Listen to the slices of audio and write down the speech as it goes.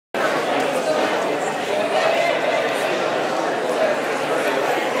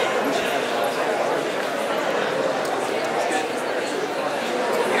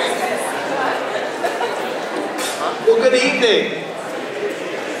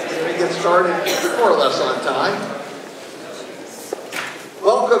get started more or less on time.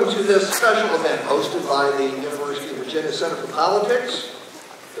 Welcome to this special event hosted by the University of Virginia Center for Politics,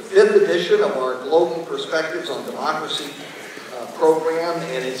 the 5th edition of our Global Perspectives on Democracy program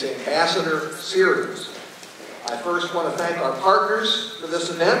and its Ambassador Series. I first want to thank our partners for this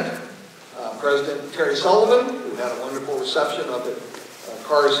event, President Terry Sullivan, who had a wonderful reception up at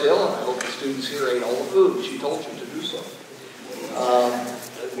Cars Hill, and I hope the students here ate all the food. She told you to do so.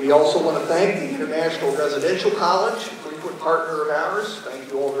 We also want to thank the International Residential College, a frequent partner of ours.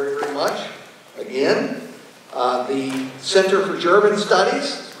 Thank you all very, very much. Again, the Center for German Studies,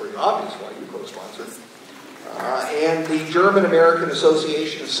 it's pretty obvious why you co-sponsored, and the German American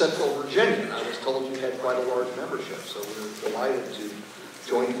Association of Central Virginia. I was told you had quite a large membership, so we're delighted to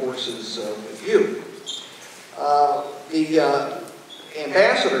join forces with you. The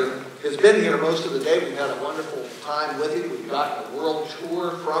ambassador has been here most of the day. We've had a wonderful time with him. We've gotten a world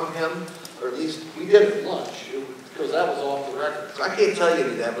tour from him, or at least we did at lunch, because that was off the record. So I can't tell you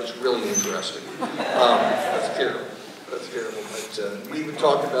any of that, but it's really interesting. That's terrible. That's terrible. But we would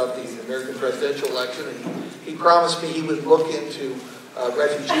talk about the American presidential election, and he promised me he would look into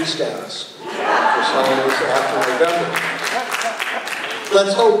refugee status for some of us after November.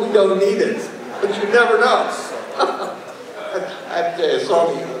 Let's hope we don't need it, but you never know.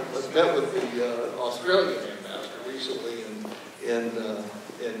 I met with the Australian ambassador recently in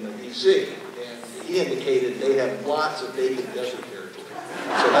D.C., and he indicated they have lots of vacant desert territory.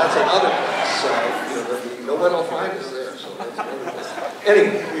 So that's another place. No one will find us there. So that's another place.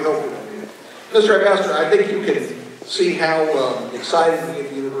 Anyway, we hope we don't need it. Mr. Ambassador, I think you can see how excited we at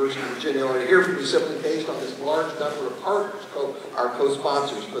the University of Virginia are to hear from you simply based on this large number of partners, our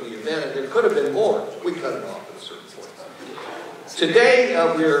co-sponsors for the event. And there could have been more. We cut it off at a certain point. Today,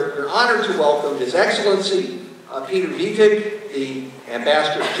 we're honored to welcome His Excellency Peter Wittig, the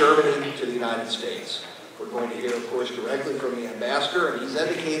Ambassador of Germany to the United States. We're going to hear, of course, directly from the Ambassador, and he's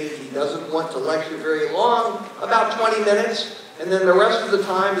indicated he doesn't want to lecture very long, about 20 minutes, and then the rest of the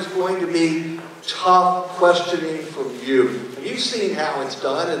time is going to be tough questioning from you. Have you seen how it's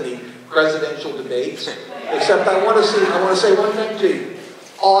done in the presidential debates? Except I want to say one thing to you.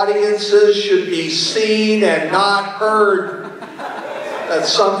 Audiences should be seen and not heard.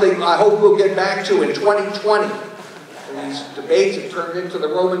 That's something I hope we'll get back to in 2020. And these debates have turned into the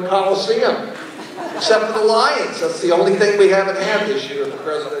Roman Colosseum. Except for the Lions. That's the only thing we haven't had this year at the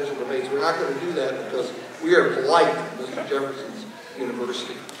presidential debates. We're not going to do that because we are polite at Mr. Jefferson's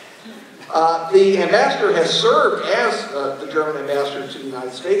University. The ambassador has served as the German ambassador to the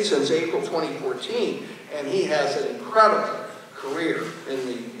United States since April 2014, and he has an incredible career in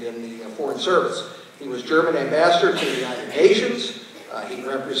the Foreign Service. He was German ambassador to the United Nations. He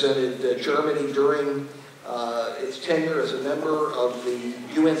represented Germany during its tenure as a member of the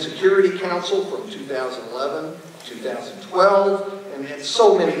UN Security Council from 2011 to 2012, and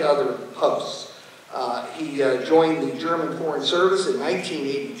so many other posts. He joined the German Foreign Service in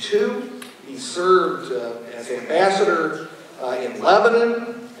 1982. He served as ambassador in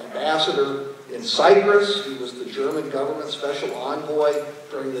Lebanon, ambassador in Cyprus. He was the German government special envoy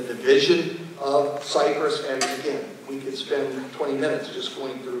during the division of Cyprus. And again, we could spend 20 minutes just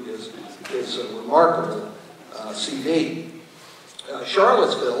going through his remarkable CV.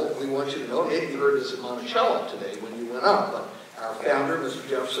 Charlottesville, we want you to know, maybe you heard this in Monticello today when you went up, but our founder, Mr.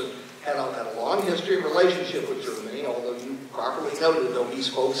 Jefferson, had a long history and relationship with Germany, although you properly noted, though he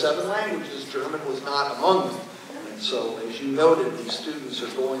spoke 7 languages, German was not among them. And so, as you noted, these students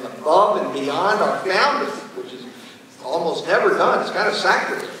are going above and beyond our founder, which is almost never done. It's kind of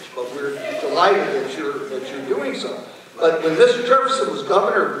sacrilege, but we're delighted that you're doing so. But when Mr. Jefferson was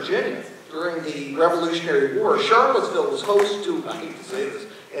governor of Virginia during the Revolutionary War, Charlottesville was host to, I hate to say this,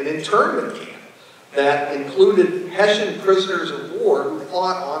 an internment camp that included Hessian prisoners of war who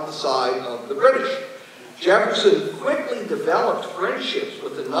fought on the side of the British. Jefferson quickly developed friendships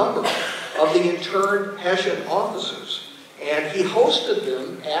with a number of the interned Hessian officers, and he hosted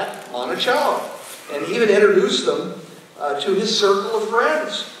them at Monticello, and even introduced them to his circle of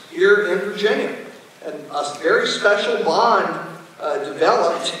friends here in Virginia. And a very special bond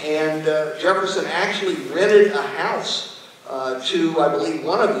developed, and Jefferson actually rented a house to, I believe,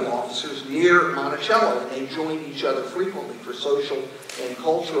 one of the officers near Monticello, and they joined each other frequently for social and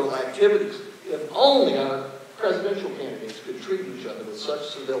cultural activities. If only our presidential candidates could treat each other with such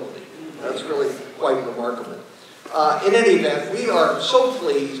civility. That's really quite remarkable. In any event, we are so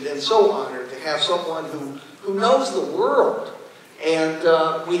pleased and so honored to have someone who knows the world.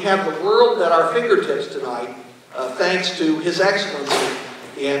 And we have the world at our fingertips tonight, thanks to His Excellency,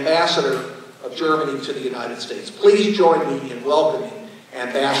 the Ambassador of Germany to the United States. Please join me in welcoming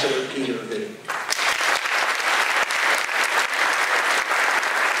Ambassador Peter Wittig.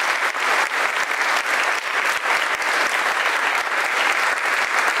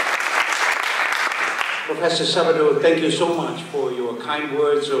 Professor Salvador, thank you so much for your kind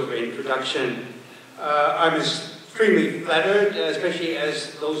words of introduction. I'm extremely flattered, especially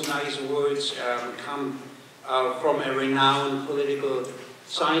as those nice words come from a renowned political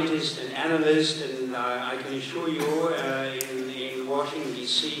scientist and analyst, and I can assure you in Washington,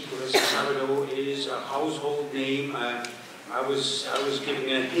 D.C., Professor Salvador is a household name. I was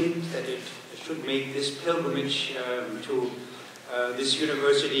giving a hint that it should make this pilgrimage to this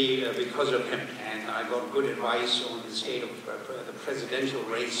university because of him, and I got good advice on the state of the presidential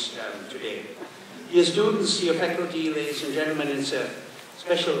race today. Dear students, dear faculty, ladies and gentlemen, it's a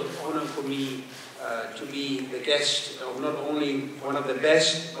special honor for me to be the guest of not only one of the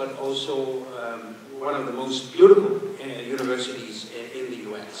best, but also one of the most beautiful universities in the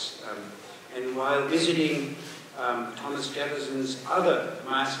U.S. And while visiting Thomas Jefferson's other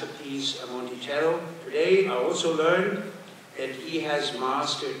masterpiece, Monticello, today I also learned that he has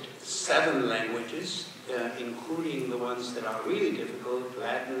mastered 7 languages, including the ones that are really difficult,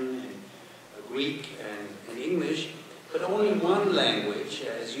 Latin and Greek and English, but only one language,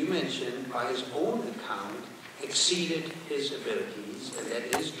 as you mentioned, by his own account, exceeded his abilities, and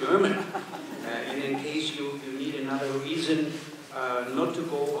that is German. And in case you need another reason not to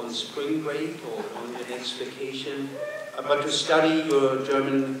go on spring break or on the next vacation, but to study your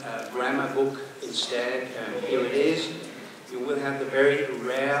German grammar book instead, here it is. You will have the very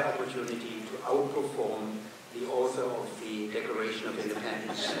rare opportunity to outperform the author of the Declaration of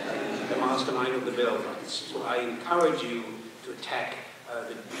Independence, the mastermind of the Bill of Rights. So I encourage you to attack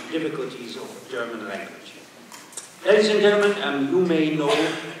the difficulties of German language. Ladies and gentlemen, you may know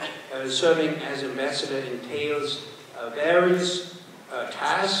serving as ambassador entails various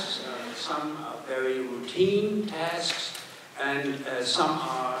tasks. Some are very routine tasks, and some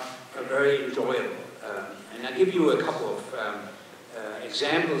are very enjoyable. And I'll give you a couple of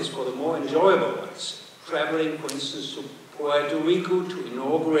examples for the more enjoyable ones. Traveling, for instance, to Puerto Rico to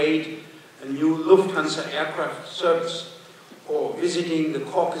inaugurate a new Lufthansa aircraft service, or visiting the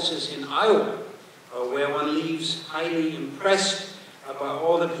Caucasus in Iowa, where one leaves highly impressed by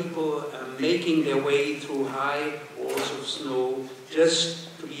all the people making their way through high walls of snow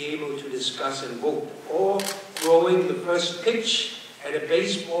just to be able to discuss and vote, or throwing the first pitch at a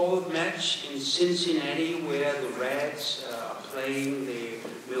baseball match in Cincinnati where the Reds are playing the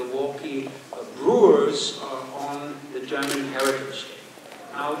Milwaukee Brewers on the German Heritage Day.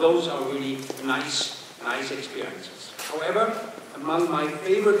 Now those are really nice experiences. However, among my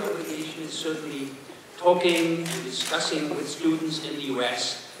favorite obligations is certainly talking and discussing with students in the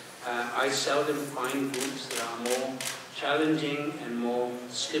US. I seldom find groups that are more challenging and more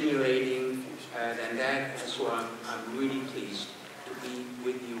stimulating than that, so I'm really pleased to be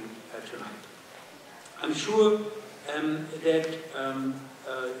with you tonight. I'm sure that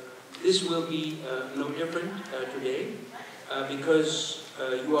this will be no different today because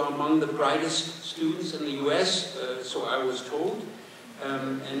you are among the brightest students in the US, so I was told,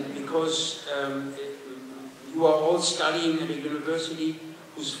 and because you are all studying at a university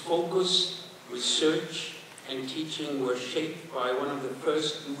whose focus, research, and teaching were shaped by one of the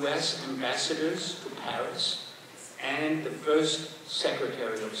first US ambassadors to Paris and the first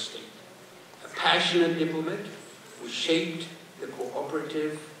Secretary of State. A passionate diplomat who shaped the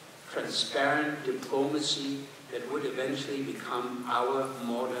cooperative, transparent diplomacy that would eventually become our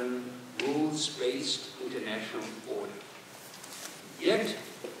modern, rules-based international order. Yet,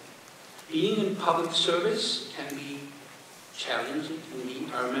 being in public service can be challenging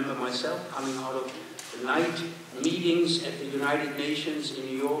indeed. I remember myself coming out of the night meetings at the United Nations in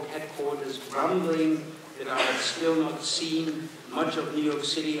New York headquarters, grumbling that I had still not seen much of New York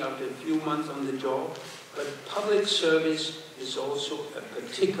City after a few months on the job. But public service is also a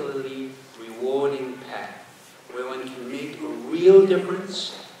particularly rewarding path, where one can make a real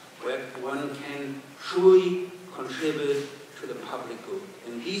difference, where one can truly contribute to the public good.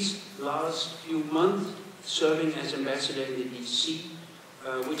 In these last few months, serving as ambassador in the DC,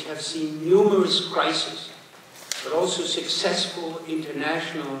 which have seen numerous crises, but also successful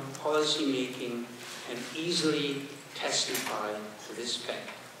international policy making, and easily testify to this fact.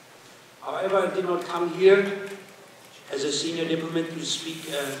 However, I did not come here as a senior diplomat to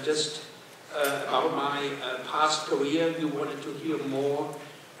speak just about my past career. You wanted to hear more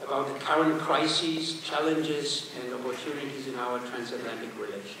about the current crises, challenges, and opportunities in our transatlantic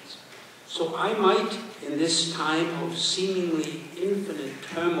relations. So I might, in this time of seemingly infinite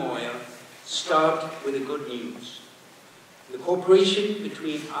turmoil, start with the good news. The cooperation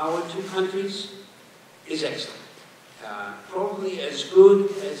between our two countries is excellent, probably as good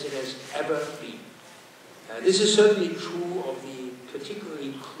as it has ever been. This is certainly true of the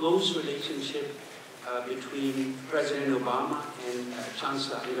particularly close relationship between President Obama and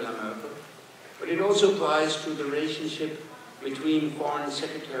Chancellor Angela Merkel, but it also applies to the relationship between Foreign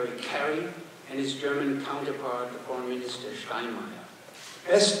Secretary Kerry and his German counterpart, the Foreign Minister Steinmeier.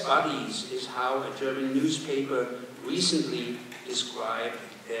 Best buddies is how a German newspaper recently described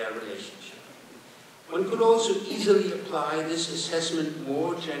their relationship. One could also easily apply this assessment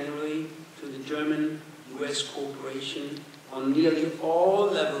more generally to the German-US cooperation on nearly all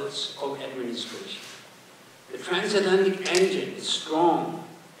levels of administration. The transatlantic engine is strong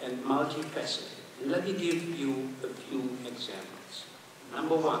and multifaceted. And let me give you a few examples.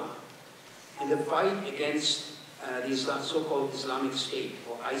 Number one, in the fight against the so-called Islamic State,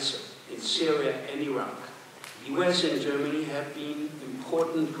 or ISIL, in Syria and Iraq, the US and Germany have been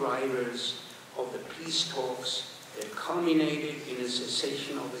important drivers of the peace talks that culminated in a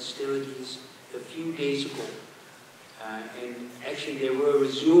cessation of hostilities a few days ago. And actually they were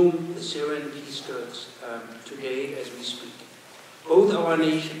resumed, the Syrian peace talks, today as we speak. Both our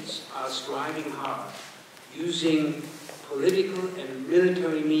nations are striving hard, using political and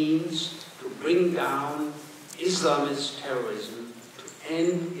military means to bring down Islamist terrorism, to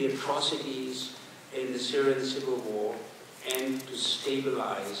end the atrocities in the Syrian civil war, and to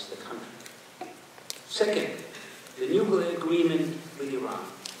stabilize the country. Second, the nuclear agreement with Iran.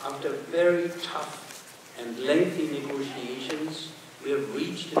 After very tough and lengthy negotiations, we have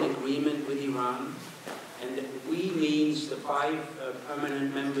reached an agreement with Iran, and we means the 5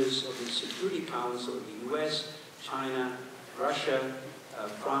 permanent members of the Security Council, the US, China, Russia,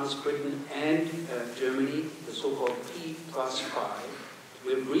 France, Britain, and Germany, the so-called P+5,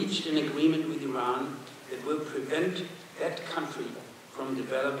 we have reached an agreement with Iran that will prevent that country from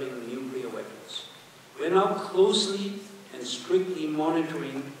developing nuclear weapons. We are now closely and strictly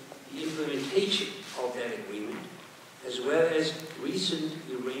monitoring the implementation of that agreement, as well as recent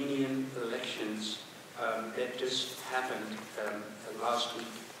Iranian elections that just happened last week.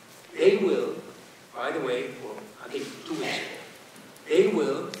 They will, by the way, or I think 2 weeks ago, they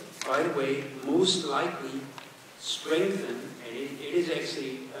will, by the way, most likely strengthen, and it is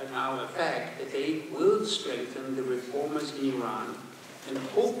actually now a fact, that they will strengthen the reformers in Iran and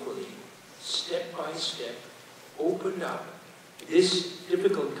hopefully, step by step, open up this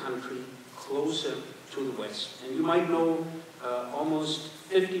difficult country closer to the West. And you might know almost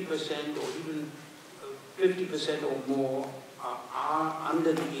 50% or even 50% or more are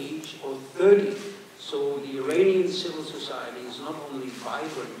under the age of 30. So the Iranian civil society is not only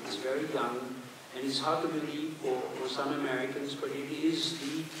vibrant, it's very young, and it's hard to believe for some Americans, but it is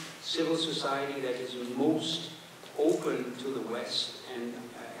the civil society that is most open to the West and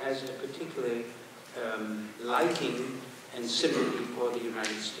has a particular liking and sympathy for the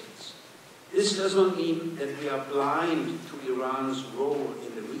United States. This does not mean that we are blind to Iran's role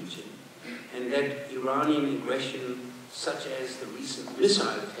in the region, and that Iranian aggression, such as the recent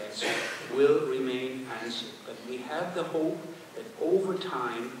missile tests, will remain unanswered. But we have the hope that over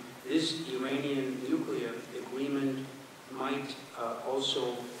time, this Iranian nuclear agreement might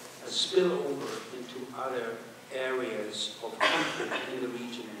also spill over into other areas of conflict in the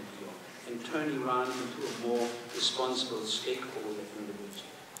region and beyond, and turn Iran into a more responsible stakeholder in the region.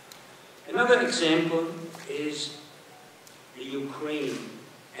 Another example is the Ukraine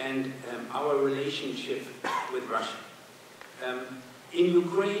and our relationship with Russia. In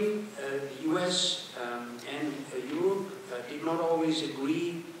Ukraine, the US and Europe did not always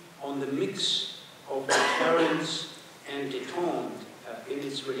agree on the mix of deterrence and détente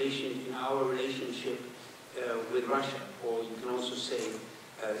in our relationship with Russia, or you can also say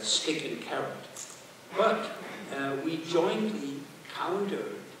stick and carrot. But we jointly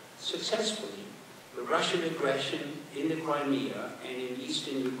countered successfully the Russian aggression in the Crimea and in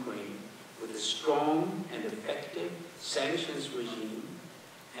eastern Ukraine with a strong and effective sanctions regime,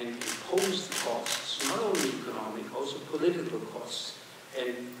 and imposed costs, not only economic, also political costs,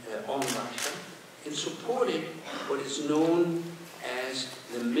 and on Russia, and supported what is known as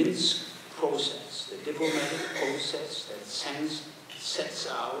the Minsk process, the diplomatic process that sets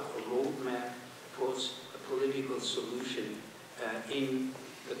out a roadmap towards a political solution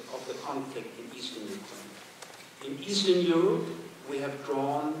of the conflict in eastern Ukraine. In Eastern Europe, we have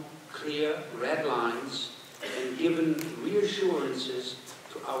drawn clear red lines and given reassurances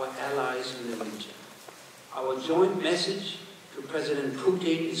to our allies in the region. Our joint message to President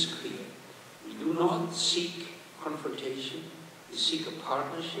Putin is clear. We do not seek confrontation. We seek a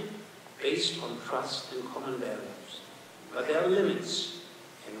partnership based on trust and common values. But there are limits,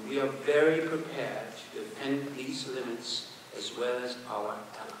 and we are very prepared to defend these limits as well as our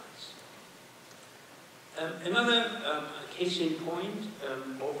allies. Another case in point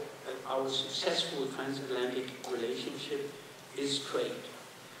of our successful transatlantic relationship is trade.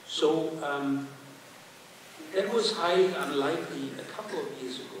 So that was highly unlikely a couple of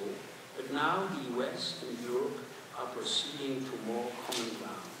years ago, but now the US and Europe are proceeding to more common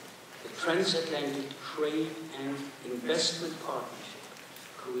ground. The transatlantic trade and investment partnership,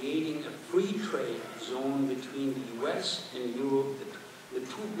 creating a free trade zone between the US and Europe, the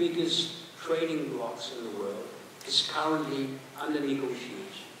two biggest trading blocs in the world, is currently under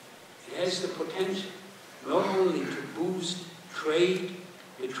negotiation. It has the potential not only to boost trade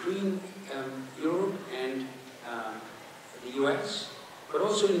between Europe and the US, but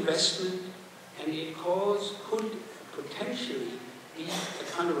also investment, and it could potentially be a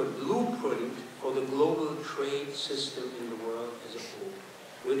kind of a blueprint for the global trade system in the world as a whole.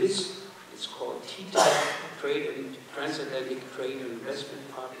 With this, it's called TTIP, Transatlantic Trade and Investment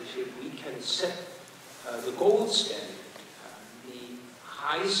Partnership, we can set the gold standard, the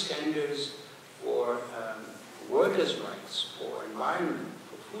high standards for workers' rights, for environment,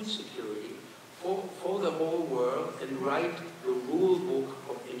 for food security, for the whole world, and write the rule book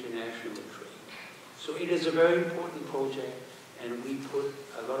of international trade. So it is a very important project, and we put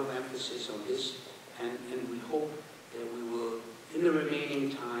a lot of emphasis on this, and we hope that we will, in the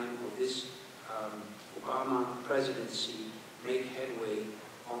remaining time of this Obama presidency, make headway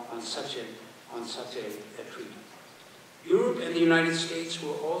on such a treaty. Europe and the United States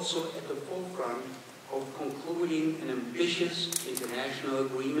were also at the forefront of concluding an ambitious international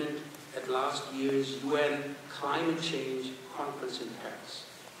agreement at last year's UN Climate Change Conference in Paris,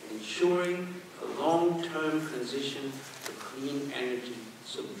 ensuring a long-term transition to clean energy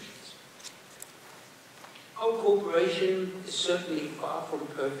solutions. Our cooperation is certainly far from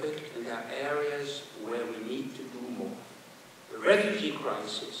perfect, and there are areas where we need to do more. The refugee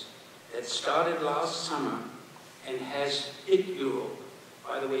crisis that started last summer and has hit Europe,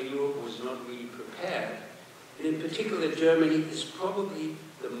 by the way, Europe was not really prepared, and in particular Germany is probably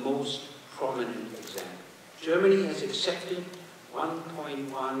the most prominent example. Germany has accepted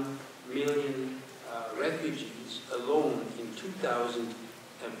 1.1 million refugees alone in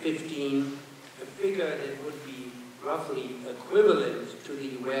 2015, a figure that would be roughly equivalent to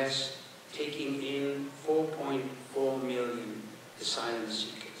the US taking in 4.4 million asylum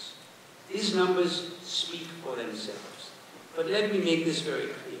seekers. These numbers speak for themselves. But let me make this very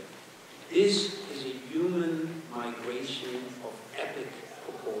clear. This is a human migration of epic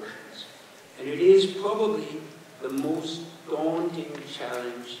proportions. And it is probably the most daunting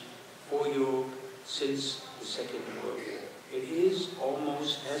challenge for Europe since the Second World War. It has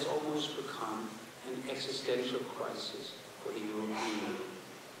almost become an existential crisis for the European Union.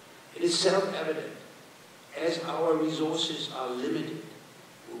 It is self-evident. As our resources are limited,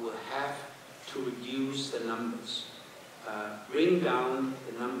 we will have to reduce the numbers, bring down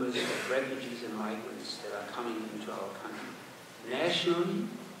the numbers of refugees and migrants that are coming into our country, nationally,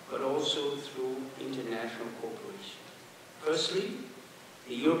 but also through international cooperation. Firstly,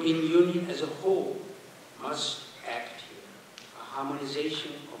 the European Union as a whole must act here. A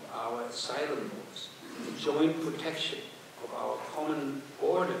harmonization of our asylum laws, the joint protection of our common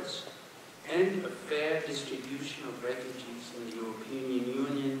borders, and a fair distribution of refugees in the European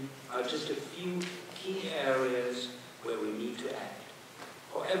Union are just a few key areas where we need to act.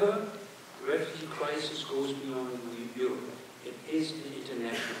 However, the refugee crisis goes beyond Europe. It is an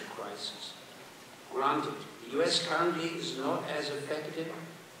international crisis. Granted, the US currently is not as effective,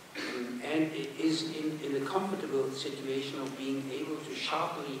 and it is in the comfortable situation of being able to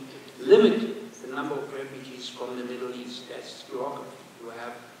sharply limit the number of refugees from the Middle East. That's geography. You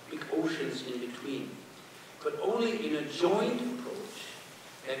have big oceans in between. But only in a joint approach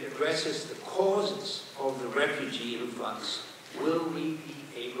that addresses the causes of the refugee influx will we be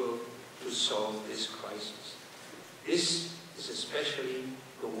able to solve this crisis. This is especially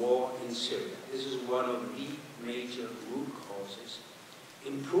the war in Syria. This is one of the major root causes.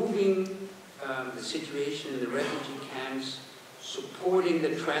 Improving the situation in the refugee camps, supporting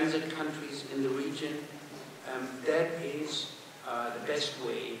the transit countries in the region, that is the best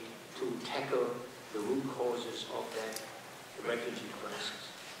way to tackle the root causes of that refugee crisis.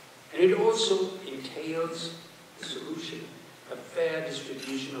 And it also entails the solution, a fair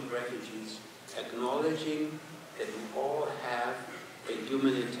distribution of refugees, acknowledging that we all have a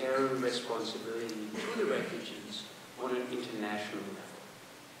humanitarian responsibility to the refugees on an international level.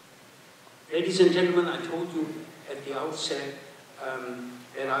 Ladies and gentlemen, I told you at the outset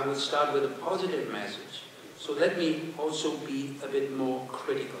that I would start with a positive message. So let me also be a bit more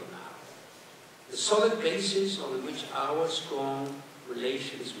critical now. The solid basis on which our strong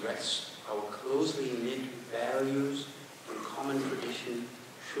relations rest, our closely knit values and common tradition,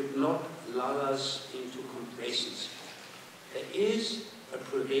 should not lull us into complacency. There is a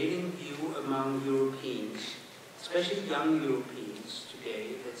prevailing view among Europeans, especially young Europeans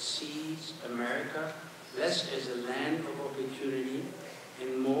today, that sees America less as a land of opportunity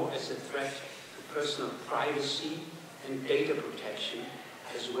and more as a threat to personal privacy and data protection,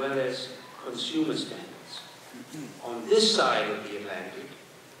 as well as consumer standards. On this side of the Atlantic,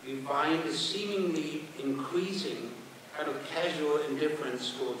 we find a seemingly increasing kind of casual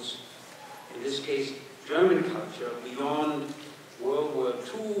indifference towards, in this case, German culture beyond World War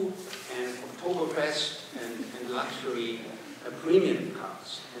II and Oktoberfest and luxury premium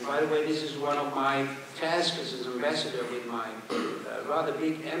cars. And by the way, this is one of my tasks as an ambassador with my rather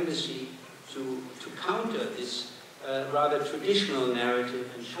big embassy to counter this rather traditional narrative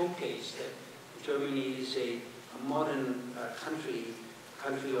and showcase that Germany is a modern country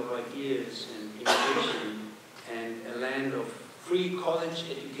of ideas and innovation, and a land of free college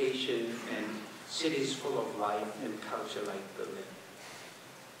education and cities full of life and culture like Berlin.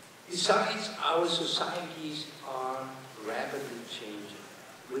 Besides, our societies are rapidly changing.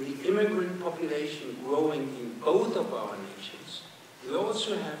 With the immigrant population growing in both of our nations, we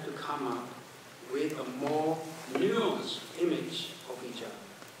also have to come up with a more nuanced image of each other.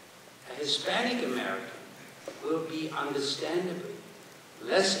 A Hispanic American will be understandably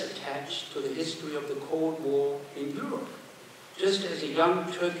less attached to the history of the Cold War in Europe, just as a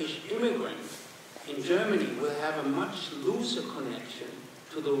young Turkish immigrant in Germany will have a much looser connection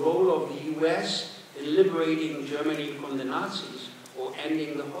to the role of the US in liberating Germany from the Nazis or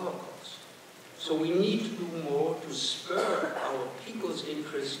ending the Holocaust. So we need to do more to spur our people's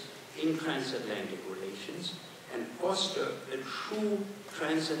interest in transatlantic relations and foster a true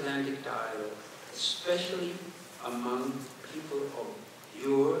transatlantic dialogue, especially among people of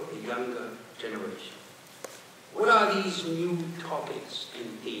the younger generation. What are these new topics and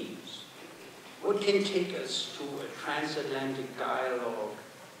themes? What can take us to a transatlantic dialogue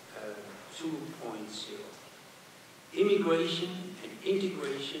 2.0? Immigration and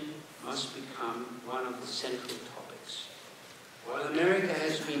integration must become one of the central topics. While America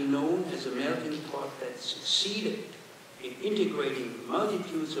has been known as a melting pot that succeeded in integrating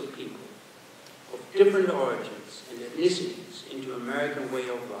multitudes of people of different origins and ethnicities into American way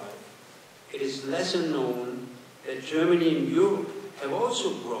of life, it is lesser known that Germany and Europe have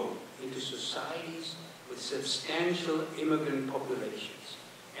also grown into societies with substantial immigrant populations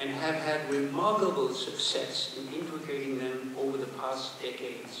and have had remarkable success in integrating them over the past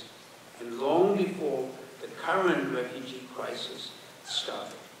decades and long before the current refugee crisis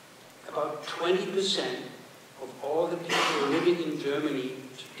started. About 20% of all the people living in Germany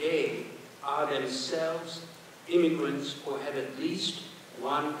today are themselves immigrants or have at least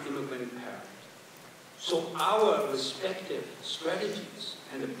one immigrant parent. So our respective strategies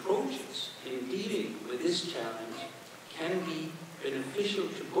and approaches in dealing with this challenge can be beneficial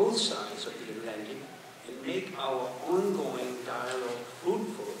to both sides of the Atlantic and make our ongoing dialogue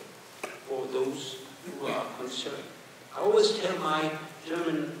fruitful for those who are concerned. I always tell my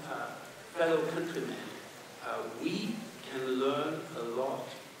German fellow countrymen, we can learn a lot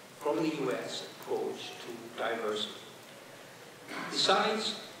from the US approach to diversity.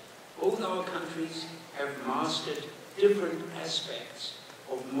 Besides, both our countries have mastered different aspects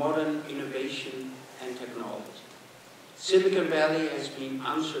of modern innovation and technology. Silicon Valley has been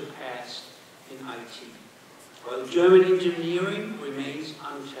unsurpassed in IT, while German engineering remains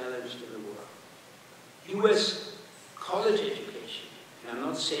unchallenged in the world. US college education, and I'm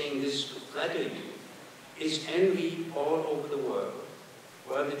not saying this to flatter you, is envied all over the world,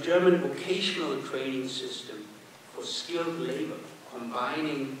 while the German vocational training system for skilled labor,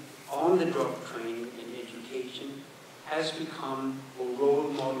 combining on-the-job training and education, has become a role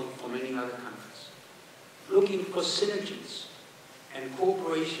model for many other countries. Looking for synergies and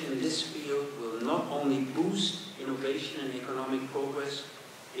cooperation in this field will not only boost innovation and economic progress,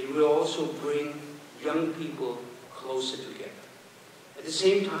 it will also bring young people closer together. At the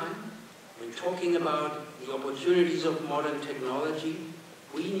same time, when talking about the opportunities of modern technology,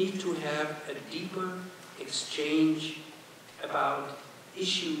 we need to have a deeper exchange about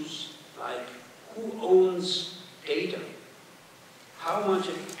issues like who owns data, how much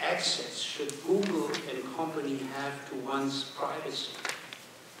access should Google and company have to one's privacy,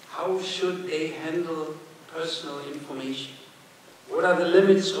 how should they handle personal information, what are the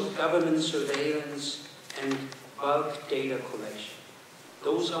limits of government surveillance and bulk data collection.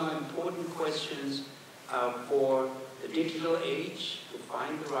 Those are important questions for the digital age to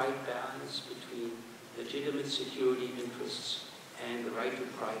find the right balance between legitimate security interests and the right to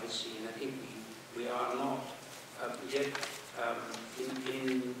privacy. And I think we are not yet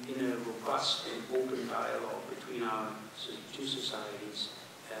in a robust and open dialogue between our two societies,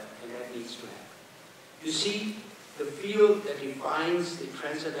 and that needs to happen. You see, the field that defines the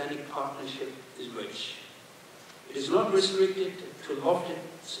transatlantic partnership is rich. It is not restricted to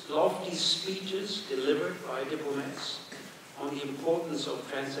lofty speeches delivered by diplomats on the importance of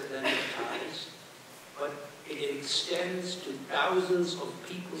transatlantic ties, but it extends to thousands of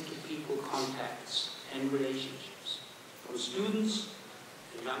people-to-people contacts and relationships, from students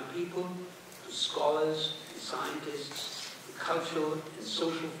and young people to scholars and scientists, to cultural and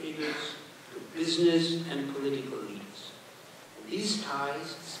social figures, to business and political leaders. And these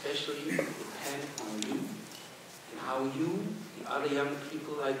ties especially depend on you and how you, the other young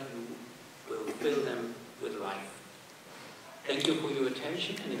people like you, will fill them with life. Thank you for your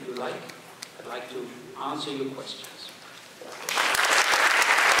attention, and if you like, I'd like to answer your questions.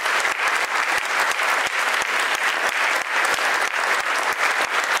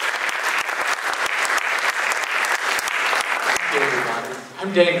 Thank you, everybody.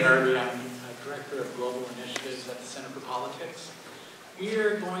 I'm Damon Irby. I'm Director of Global Initiatives at the Center for Politics. We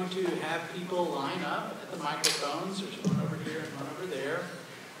are going to have people line up at the microphones. There's one over here and one over there.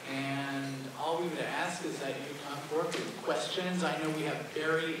 And all we would ask is that you come forth with questions. I know we have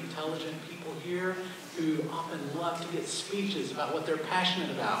very intelligent people here who often love to get speeches about what they're passionate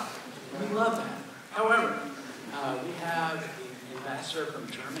about. We love that. However, we have the ambassador from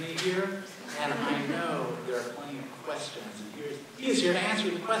Germany here, and I know there are plenty of questions. And he is here to answer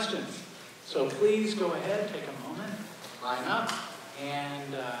the questions. So please go ahead, take a moment, line up,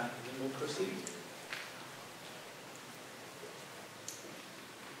 and then we'll proceed.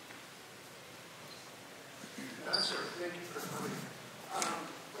 Sir, thank you for coming.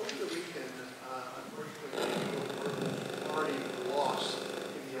 Over the weekend, unfortunately, the party lost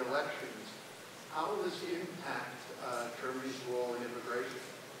in the elections. How will this impact Germany's role in immigration?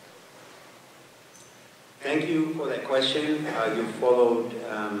 Thank you for that question. You followed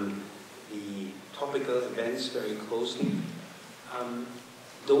the topical events very closely.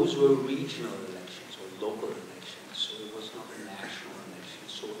 Those were regional elections or local elections, so it was not a national election.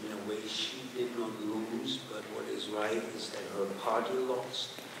 So in a way, she did not lose, but what is right is that her party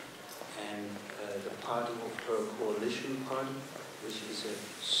lost, and the party of her coalition party, which is a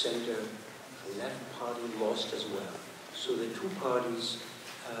center-left party, lost as well. So the two parties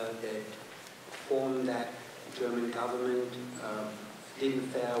that formed that German government didn't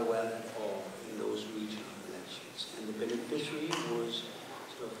fare well at all in those regional elections. And the beneficiary was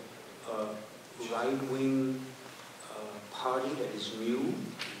sort of a right-wing party that is new,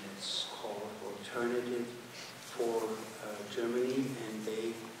 and it's called Alternative for Germany, and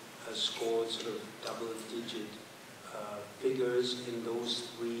they scored sort of double-digit figures in those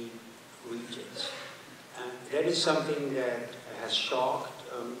three regions. And that is something that has shocked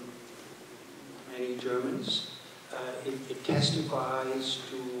many Germans. It testifies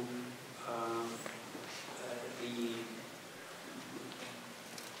to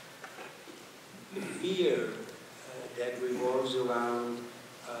the fear that revolves around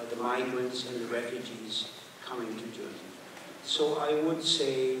the migrants and the refugees coming to Germany. So I would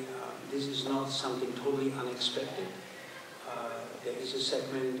say this is not something totally unexpected. There is a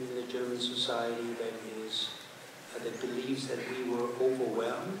segment in the German society that believes that we were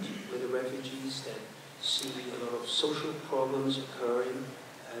overwhelmed with the refugees, that see a lot of social problems occurring,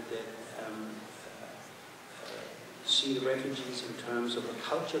 that see the refugees in terms of a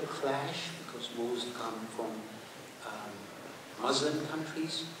culture clash, because most come from Muslim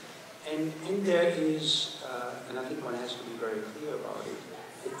countries. And there is, and I think one has to be very clear about it,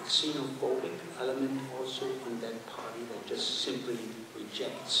 a xenophobic element also in that party that just simply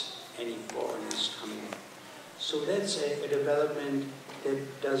rejects any foreigners coming in. So that's a development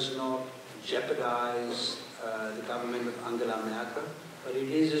that does not jeopardize the government of Angela Merkel, but it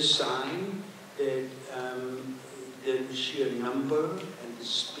is a sign that the sheer number and the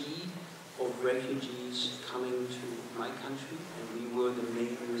speed of refugees coming to my country, and we were the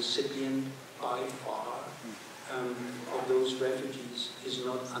main recipient by far of those refugees, is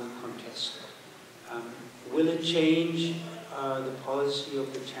not uncontested. Will it change the policy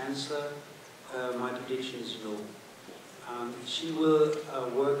of the Chancellor? My prediction is no. She will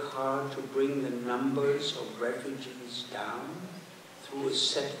work hard to bring the numbers of refugees down through a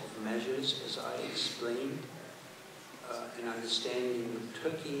set of measures, as I explained. An understanding with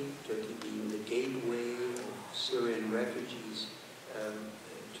Turkey being the gateway of Syrian refugees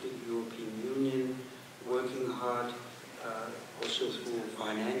to the European Union, working hard also through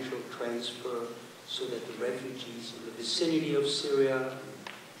financial transfer so that the refugees in the vicinity of Syria,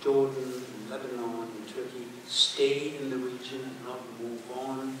 Jordan, Lebanon, and Turkey stay in the region and not move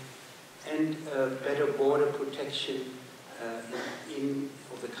on, and better border protection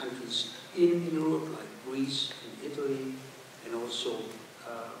of the countries in Europe, like Greece and Italy, and also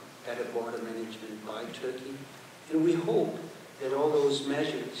better border management by Turkey. And we hope that all those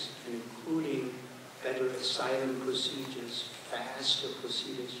measures, including better asylum procedures, faster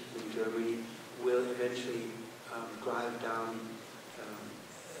procedures in Germany, will eventually drive down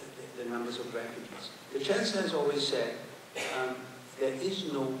the numbers of refugees. The Chancellor has always said there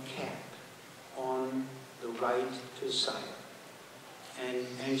is no cap on the right to asylum.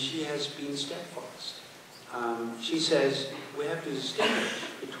 And she has been steadfast. She says we have to distinguish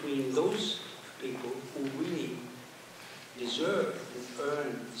between those people who really deserve and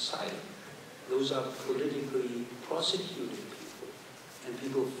earn asylum. Those are politically prosecuted people and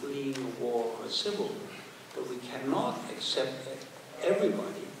people fleeing a war or a civil war. But we cannot accept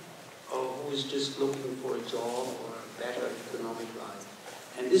everybody who is just looking for a job or a better economic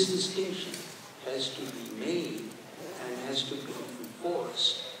life. And this distinction has to be made and has to be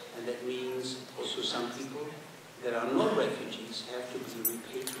enforced. And that means also some people that are not refugees have to be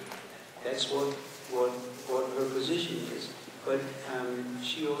repatriated. That's what her position is. But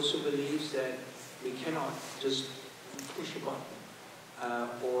she also believes that we cannot just push a button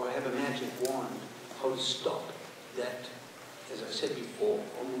or have a magic wand how to stop that, as I said before,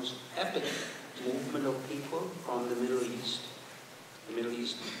 almost epic movement of people from the Middle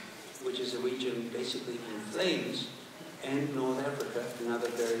East, which is a region basically in flames, and North Africa, another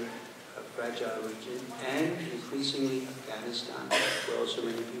very fragile region, and increasingly Afghanistan, where also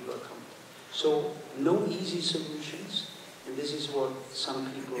many people are coming. So no easy solutions, and this is what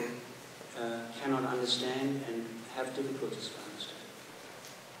some people cannot understand and have difficulties to understand.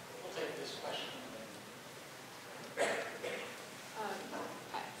 We'll take this question.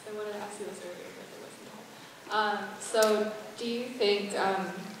 I wanted to ask you this earlier, but it wasn't. So do you think,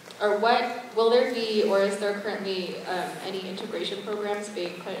 or what, will there be, or is there currently any integration programs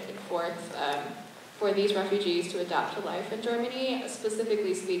being put forth for these refugees to adapt to life in Germany?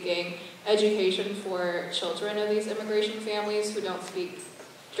 Specifically speaking, education for children of these immigration families who don't speak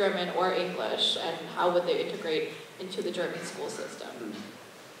German or English, and how would they integrate into the German school system?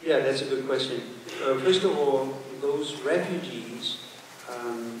 Yeah, that's a good question. First of all, those refugees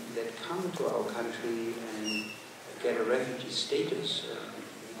that come to our country and get a refugee status,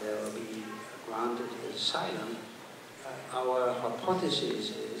 they'll be granted asylum. Our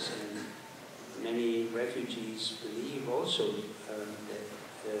hypothesis is, and many refugees believe also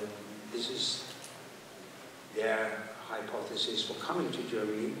that this is their hypothesis for coming to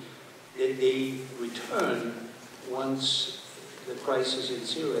Germany, that they return once the crisis in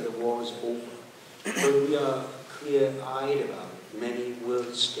Syria, the war is over. But we are clear-eyed about it. Many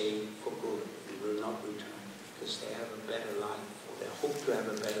will stay for good and will not return because they have a better life, or they hope to have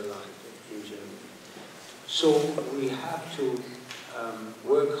a better life in Germany. So we have to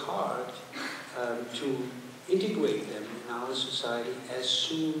work hard to integrate them in our society as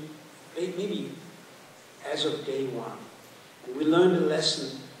soon, maybe as of day one. And we learned a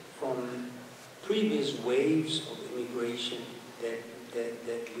lesson from previous waves of immigration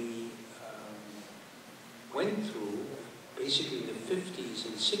that we went through, basically in the 50s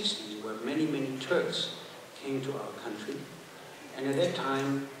and 60s, where many, many Turks came to our country. And at that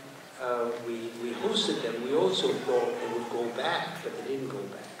time, we hosted them. We also thought they would go back, but they didn't go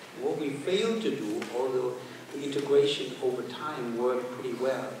back. What we failed to do, although the integration over time worked pretty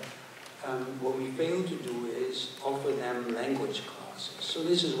well, what we failed to do is offer them language classes. So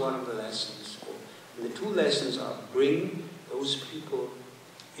this is one of the lessons. And the two lessons are bring those people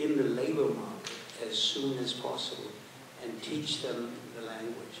in the labor market as soon as possible and teach them the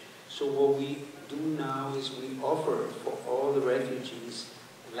language. So what we do now is we offer for all the refugees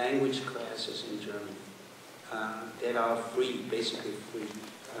language classes in Germany that are free, basically free.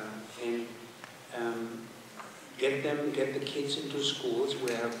 Get the kids into schools.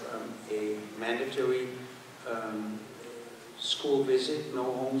 We have a mandatory school visit, no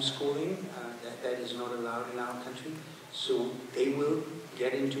homeschooling. That is not allowed in our country. So they will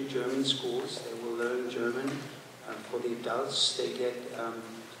get into German schools. They will learn German. For the adults, they get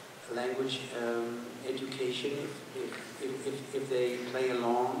language education if they play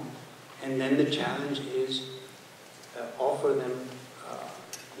along. And then the challenge is offer them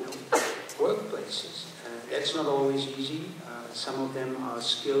workplaces. That's not always easy. Some of them are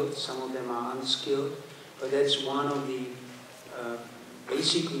skilled, some of them are unskilled. But that's one of the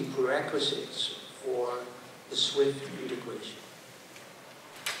basically prerequisites for the swift integration.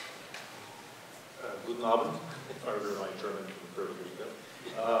 Guten Abend, if I remember my German from 30 years ago.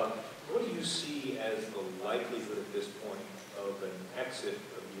 What do you see as the likelihood at this point of an exit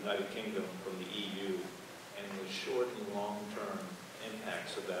of the United Kingdom from the EU and the short and long-term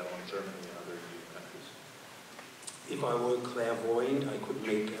impacts of that on Germany and other EU countries? If I were clairvoyant, I could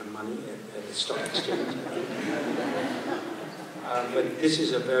make money at the stock exchange. But this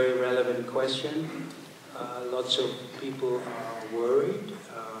is a very relevant question. Lots of people are worried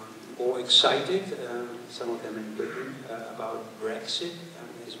or excited, some of them in Britain, about Brexit,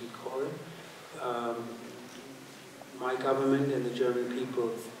 as we call it. My government and the German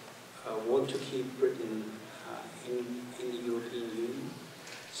people want to keep Britain in the European Union.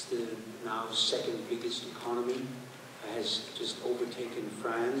 It's the now second biggest economy, has just overtaken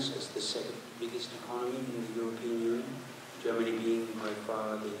France as the second biggest economy in the European Union, Germany being by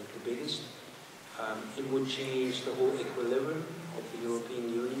far the biggest. It would change the whole equilibrium of the European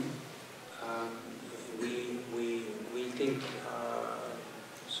Union. We think,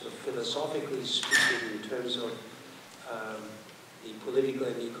 sort of philosophically speaking, in terms of the political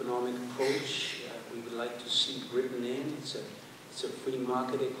and economic approach, we would like to see Britain in. It's a free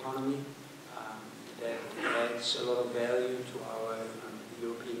market economy that adds a lot of value to our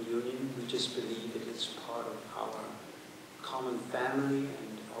European Union. We just believe that it's part of our common family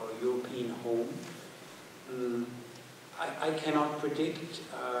and our European home. I cannot predict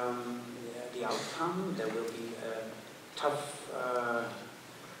the outcome. There will be a tough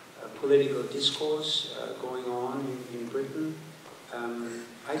political discourse going on in Britain.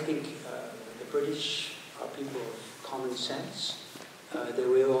 I think the British are people of common sense. They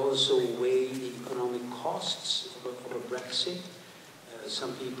will also weigh the economic costs of a Brexit.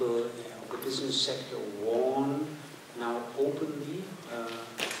 Some people of the business sector warn now openly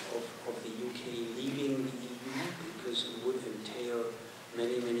of the UK leaving the EU because it would entail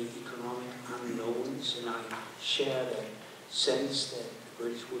many economic unknowns, and I share that sense that the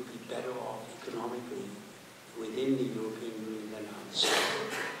British would be better off economically within the European Union than outside.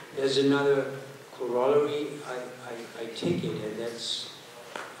 There's another corollary, I take it, and that's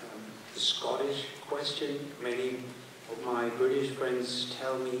the Scottish question. Many of my British friends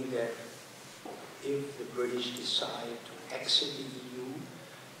tell me that if the British decide to exit the EU,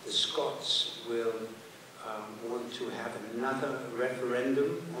 the Scots will want to have another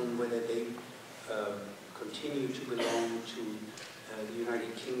referendum on whether they continue to belong to the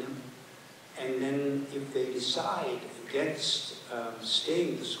United Kingdom. And then if they decide against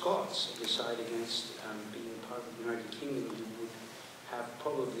staying, the Scots decide against being part of the United Kingdom, you would have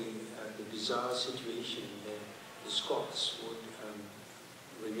probably the bizarre situation that the Scots would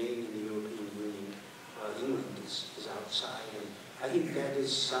remain in the European Union while England is outside. And I think that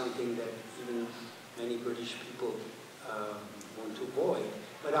is something that even many British people want to avoid.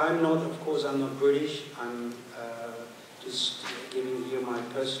 But I'm not, of course, I'm not British. I'm just giving here my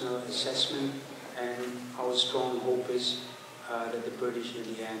personal assessment, and our strong hope is that the British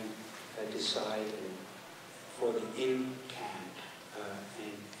in the end decide for the in camp,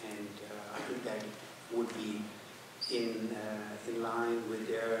 and I think that would be in line with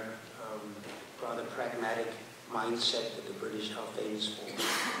their rather pragmatic mindset that the British are famous for.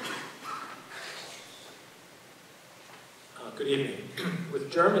 Good evening.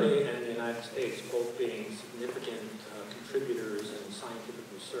 With Germany and the United States both being significant contributors in scientific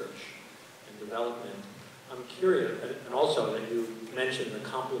research and development, I'm curious, and also that you mentioned the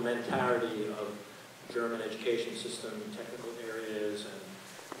complementarity of German education system in technical areas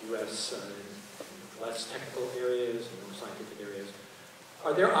and U.S. in less technical areas and more scientific areas.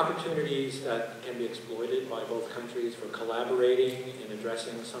 Are there opportunities that can be exploited by both countries for collaborating in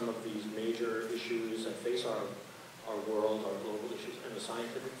addressing some of these major issues that face our world, our global issues, and the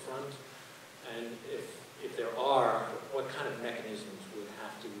scientific front? And if there are, what kind of mechanisms would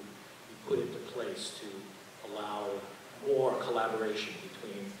have to be put into place to allow more collaboration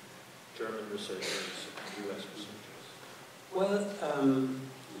between German researchers and U.S. researchers? Well,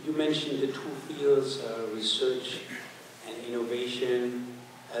 you mentioned the two fields, research and innovation.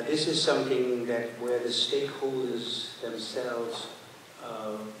 This is something that where the stakeholders themselves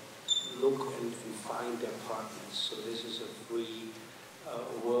look and find their partners. So this is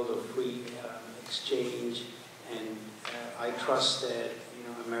a world of free exchange, and I trust that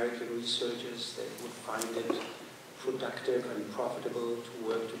American researchers that would find it productive and profitable to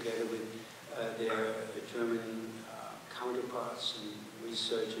work together with their German counterparts in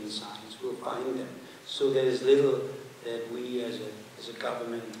research and science will find them. So there's little that we as a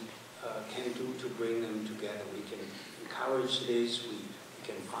government can do to bring them together. We can encourage this, we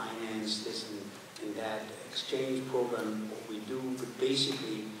can finance this, in that exchange program, what we do, but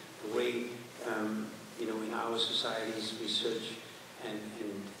basically the way, in our societies, research and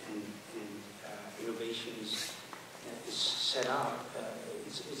innovation is set up.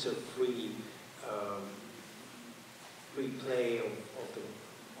 It's a free play of the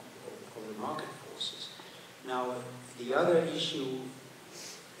market forces. Now, the other issue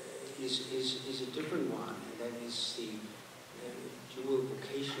is a different one, and that is the dual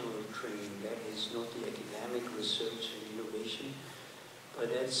vocational training. That is not the academic research and innovation,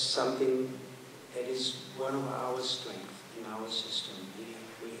 but that's something that is one of our strengths in our system.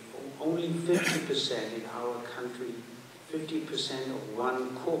 Only 50% in our country, 50% of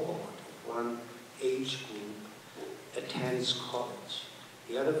one cohort, of one age group attends college.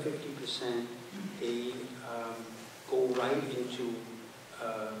 The other 50%, they go right into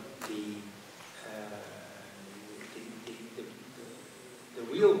the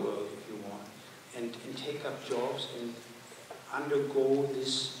real world, if you want, and take up jobs and undergo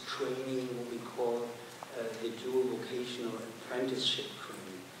this training, what we call the dual vocational apprenticeship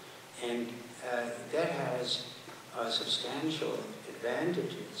training. And that has substantial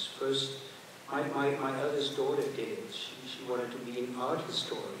advantages. First, my eldest daughter did it. She wanted to be an art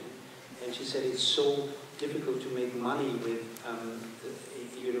historian, and she said it's so difficult to make money with a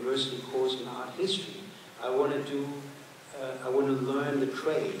university course in art history. I want to learn the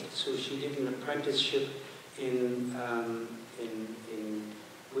trade. So she did an apprenticeship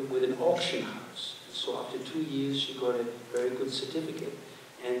with an auction house. So after 2 years, she got a very good certificate,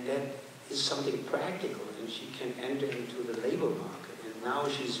 and that is something practical, and she can enter into the labor market. And now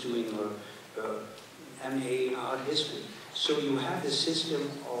she's doing her MA in art history. So you have the system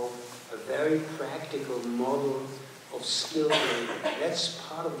of a very practical model of skilled labor. That's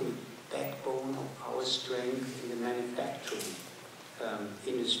part of the backbone of our strength in the manufacturing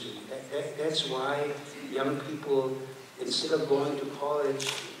industry. That's why young people, instead of going to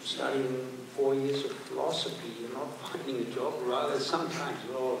college, studying 4 years of philosophy and not finding a job, rather sometimes,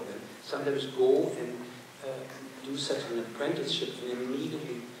 not all of them, sometimes go and do such an apprenticeship and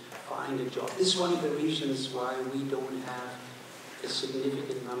immediately find a job. This is one of the reasons why we don't have a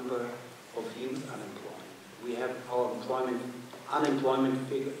significant number of youth unemployed. We have our unemployment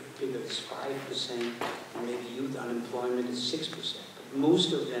figure is 5%, and maybe youth unemployment is 6%. But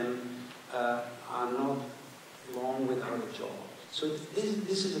most of them are not long without a job. So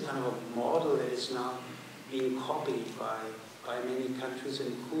this is a kind of a model that is now being copied by many countries,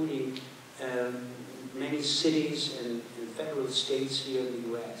 including many cities and federal states here in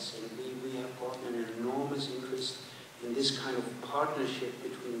the US. And we have gotten an enormous interest in this kind of partnership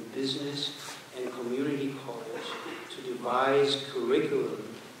between business and community college to devise curriculum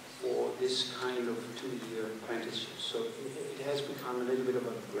for this kind of 2-year apprenticeship. So it has become a little bit of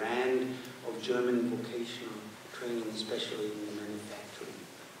a brand of German vocational training, especially in the manufacturing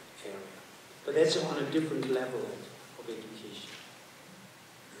area. But that's on a different level of education.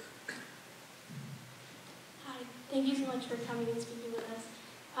 Hi, thank you so much for coming and speaking with us.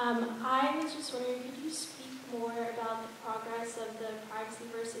 I was just wondering, could you speak more about the progress of the privacy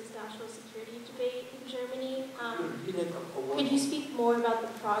versus national security debate in Germany? Could you speak more about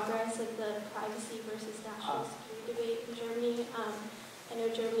the progress of the privacy versus national security debate in Germany? I know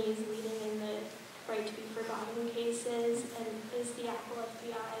Germany is leading in the right to be forgotten cases, and is the Apple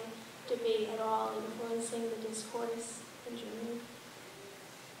FBI debate at all influencing the discourse in Germany?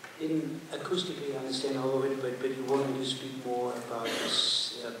 Acoustically, I understand all of it, but you wanted to speak more about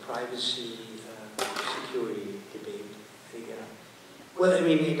this privacy security debate. Well, I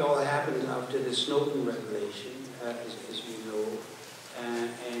mean, it all happened after the Snowden revelation, as we know,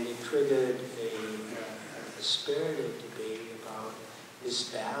 and it triggered a spirited debate about this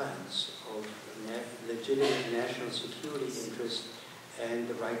balance of legitimate national security interest and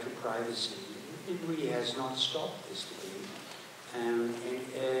the right to privacy. It really has not stopped this debate. And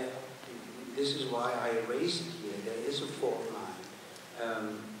this is why I raised it here. There is a fault line,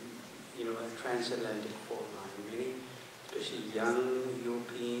 a transatlantic fault line. Many, especially young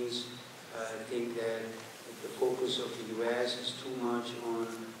Europeans, think that the focus of the US is too much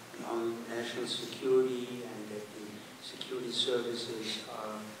on national security, and that the security services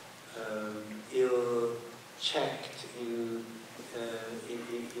are ill-checked in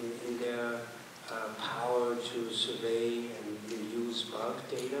their power to survey and use bulk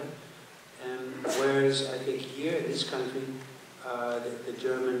data. Whereas I think here in this country, the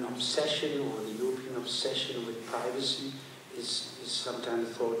German obsession or the European obsession with privacy is sometimes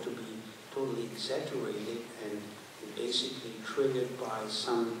thought to be totally exaggerated and basically triggered by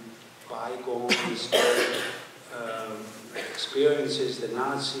some bygone historic experiences the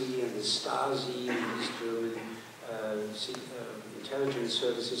Nazi and the Stasi and East German intelligence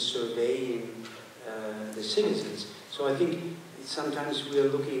services surveying the citizens. So I think sometimes we are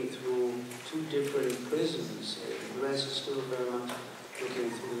looking through two different prisms. The US is still very much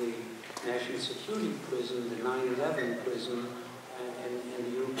looking through the national security prism, the 9/11 prism, and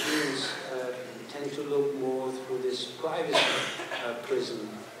the Europeans tend to look more through this privacy prism.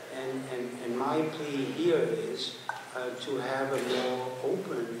 And my plea here is to have a more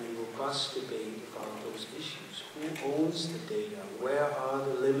open and robust debate about those issues. Who owns the data? Where are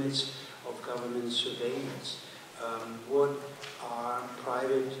the limits of government surveillance? What are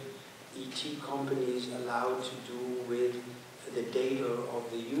private ET companies allowed to do with the data of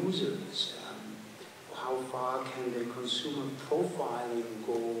the users? How far can the consumer profiling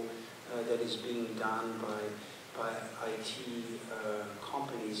go that is being done by IT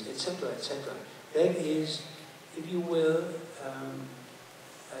companies, etc., etc. That is, if you will,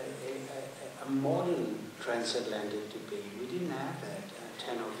 a modern transatlantic debate. We didn't have that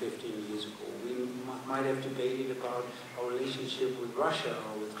 10 or 15 years ago. We might have debated about our relationship with Russia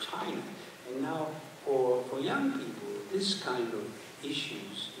or with China. And now, for young people, this kind of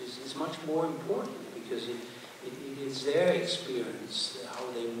issues is much more important because it is their experience, how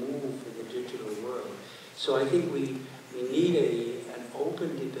they move in the digital world. So I think we need an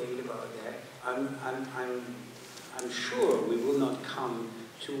open debate about that. I'm sure we will not come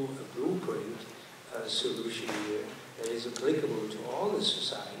to a blueprint solution here that is applicable to all the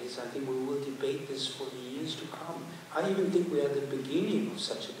societies. I think we will debate this for the years to come. I even think we are at the beginning of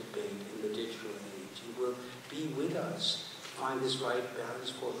such a debate in the digital age. It will be with us, find this right balance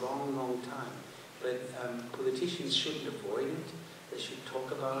for a long, long time. But politicians shouldn't avoid it. They should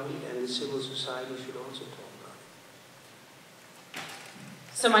talk about it, and the civil society should also talk about it.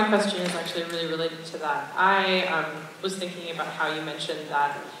 So my question is actually really related to that. I was thinking about how you mentioned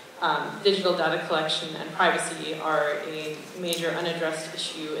that digital data collection and privacy are a major unaddressed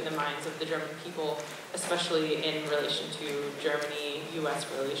issue in the minds of the German people, especially in relation to Germany-US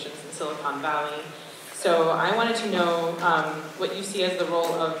relations in Silicon Valley. So I wanted to know what you see as the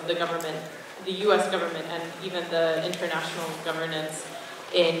role of the government, the US government, and even the international governance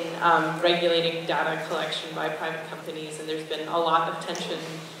in regulating data collection by private companies. And there's been a lot of tension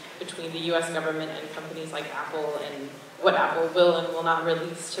between the US government and companies like Apple and what Apple will and will not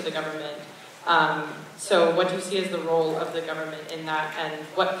release to the government. So what do you see as the role of the government in that, and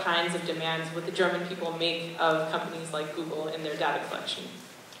what kinds of demands would the German people make of companies like Google in their data collection?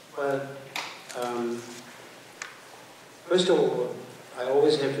 Well, first of all, I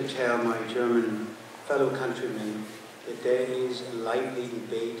always have to tell my German fellow countrymen that there is a lively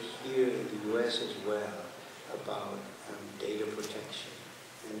debate here in the US as well about data protection.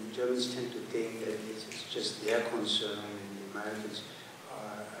 And Germans tend to think that it's just their concern, and the Americans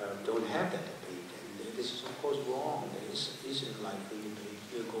don't have that debate. And this is, of course, wrong. There is a lively debate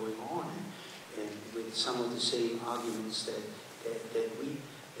here going on, and with some of the same arguments that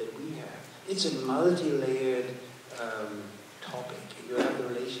we have. It's a multi-layered topic. You have the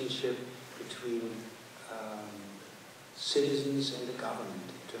relationship between citizens and the government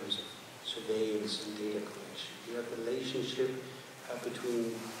in terms of surveillance and data collection. You have the relationship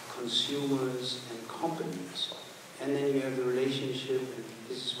between consumers and companies. And then you have the relationship, and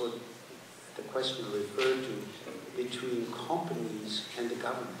this is what the question referred to, between companies and the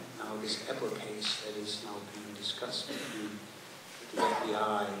government. Now, this Apple case that is now being discussed between the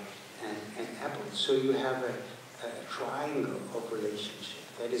FBI and Apple. So you have a triangle of relationship.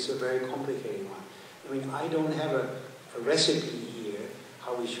 That is a very complicated one. I mean, I don't have a recipe here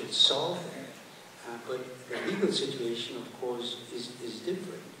how we should solve that, but the legal situation, of course, is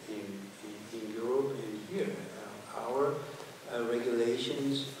different in Europe and here. Our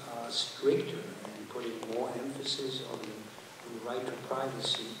regulations are stricter and putting more emphasis on the right to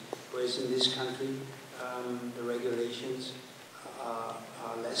privacy, whereas in this country, the regulations are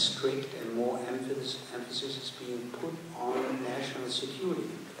less strict and more emphasis is being put on national security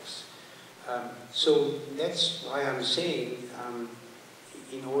interests. So that's why I'm saying,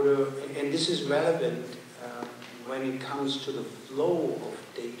 in order, and this is relevant when it comes to the flow of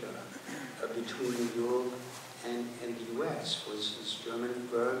data between Europe and the US. For instance, German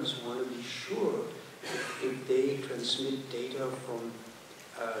firms want to be sure if they transmit data from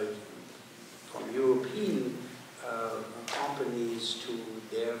European companies to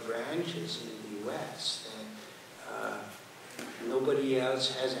their branches in the US, that nobody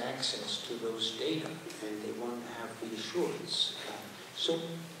else has access to those data, and they want to have the assurance. So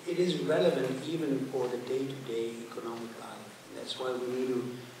it is relevant even for the day-to-day economic life That's why we need to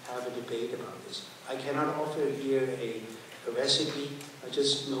have a debate about this. I cannot offer here a recipe. I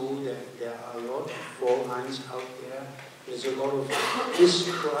just know that there are a lot of fault lines out there. There's a lot of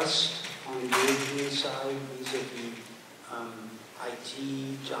distrust on the European side vis-a-vis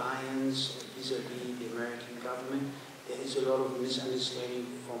IT giants, vis-a-vis the American government. There is a lot of misunderstanding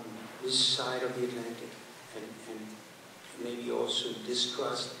from this side of the Atlantic, and maybe also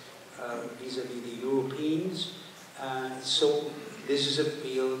distrust vis-a-vis the Europeans. So this is a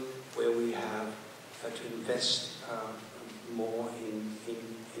field where we have to invest more in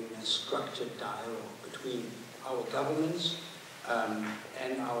a structured dialogue between our governments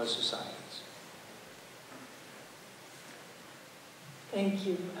and our societies. Thank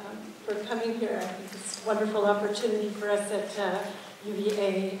you for coming here. I think it's a wonderful opportunity for us at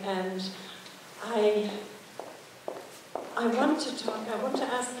UVA, and I want to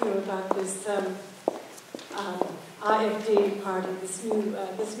ask you about this AfD party,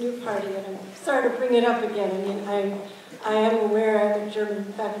 this new party, and I'm sorry to bring it up again. I mean, I am aware, I'm a German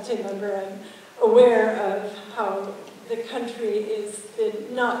faculty member, I'm aware of how the country has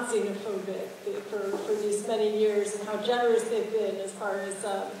been not xenophobic for these many years, and how generous they've been as far as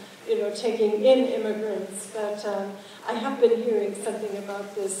taking in immigrants. But I have been hearing something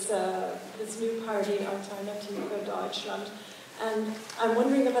about this new party, Alternative Deutschland, and I'm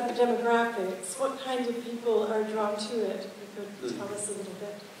wondering about the demographics. What kinds of people are drawn to it? You could tell us a little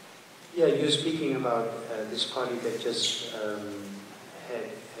bit. Yeah, you're speaking about this party that just had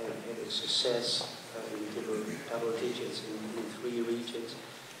a success in double digits in 3 regions.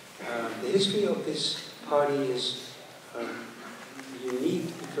 The history of this party is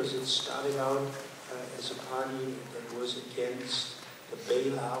unique because it started out as a party that was against the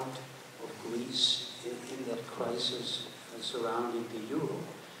bailout of Greece in that crisis surrounding the euro.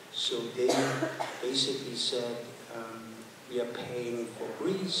 So they basically said, we are paying for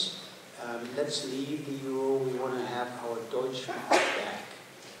Greece, let's leave the euro, we want to have our Deutschmark back.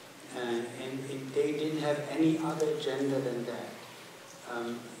 And they didn't have any other agenda than that.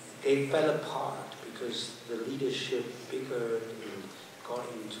 They fell apart because the leadership bickered and got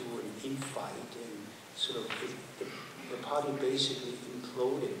into an infight, and sort of the party basically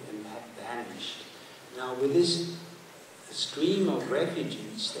imploded and had vanished. Now with this stream of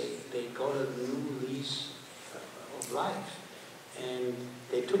refugees, they got a new lease of life, and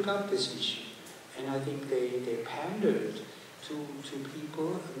they took up this issue. And I think they pandered to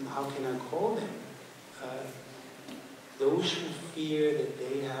people, and how can I call them? Those who fear that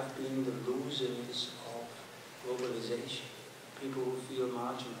they have been the losers of globalization, people who feel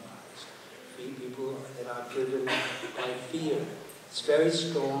marginalized, people that are driven by fear. It's very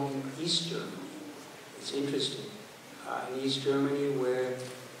strong in East Germany. It's interesting. In East Germany, where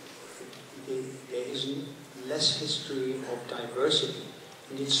there is less history of diversity,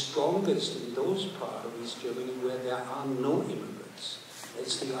 and it's strongest in those parts of East Germany where there are no immigrants.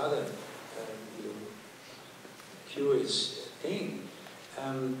 That's the other curious thing.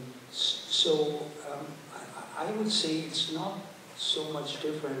 I would say it's not so much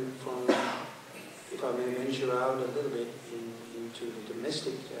different from, if I may venture out a little bit into the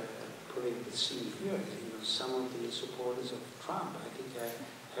domestic political scene here. Some of the supporters of Trump, I think,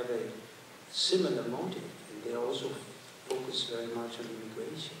 have a similar motive, and they also focus very much on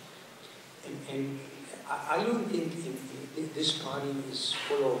immigration. And I don't think this party is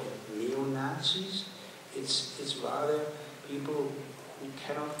full of neo-Nazis. It's rather people who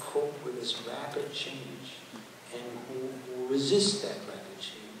cannot cope with this rapid change, and who resist that rapid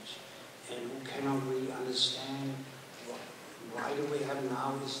change, and who cannot really understand why do we have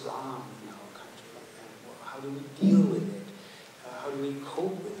now Islam in our country, and how do we deal with it, how do we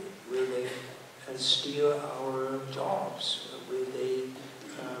cope with it? Will they steal our jobs? Will they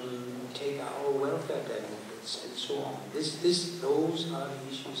take our welfare benefits, and so on? Those are the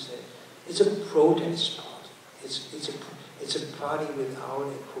issues that. It's a protest party. It's a party without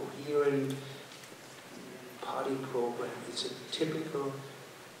a coherent party program. It's a typical,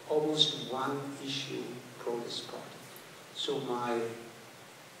 almost one-issue protest party. So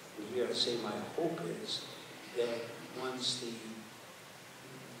here I say my hope is that once the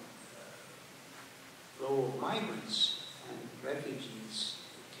flow of migrants and refugees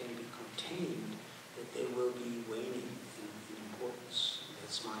can be contained, that they will be waning in importance.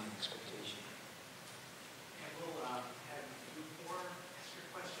 That's my expectation. And we'll have you four ask your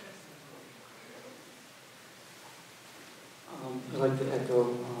questions. I'd like to echo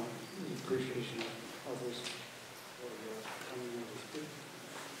the appreciation of others for coming in to speak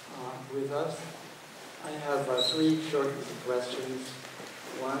with us. I have 3 short questions.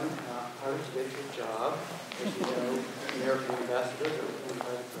 One, hard to get your job, as you know, American ambassadors are appointed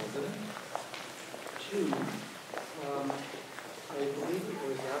by the president. Two, I believe it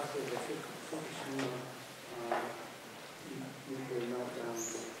was after the Fukushima nuclear meltdown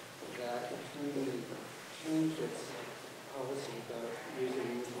that it finally changed its policy about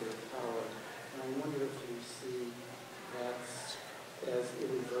using nuclear power. And I wonder if you see that as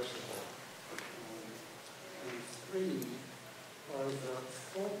irreversible. And three, are the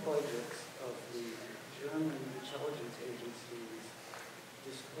full budgets of the German intelligence agencies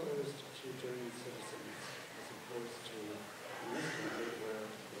disclosed to German citizens as opposed to in this country where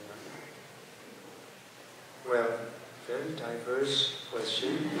they are not? Well, very diverse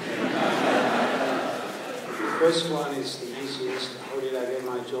question. The first one is the easiest. How did I get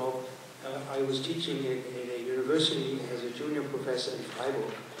my job? I was teaching in a university as a junior professor in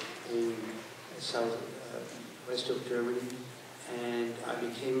Freiburg in west of Germany, and I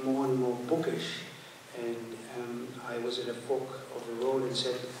became more and more bookish, and I was at a fork of the road and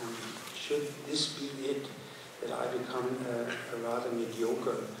said, should this be it, that I become a rather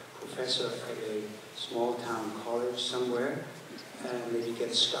mediocre professor at a small town college somewhere, and maybe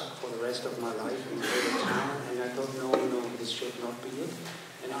get stuck for the rest of my life in a little town? And I thought, no, this should not be it.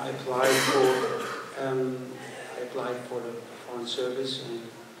 And I applied for the Foreign Service, and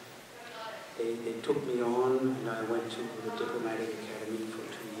they took me on, and I went to the Diplomatic Academy for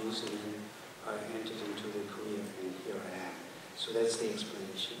 2 years, and then I entered into the career, and here I am. So that's the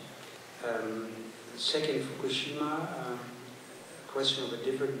explanation. Second, Fukushima, a question of a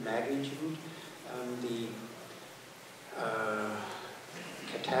different magnitude. The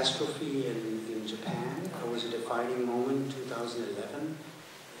catastrophe in Japan was a defining moment in 2011,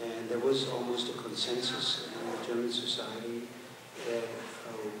 and there was almost a consensus in German society that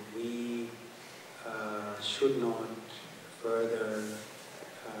we should not further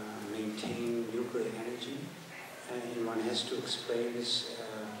maintain nuclear energy. And one has to explain this.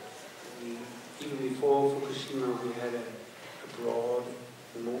 Even before Fukushima, we had a broad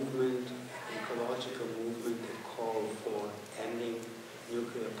movement, ecological movement that called for ending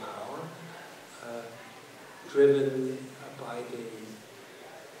nuclear power, driven by the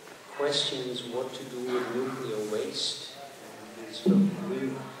questions what to do with nuclear waste. And so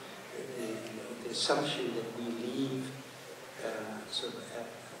the assumption that we leave sort of a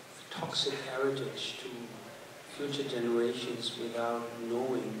toxic heritage to future generations without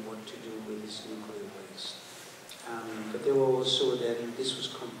knowing what to do with this nuclear waste. But there were also then, this was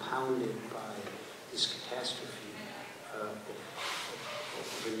compounded by this catastrophe of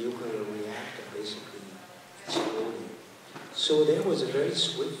the nuclear reactor basically exploding. So there was a very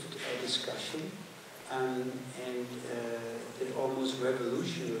swift discussion, and the almost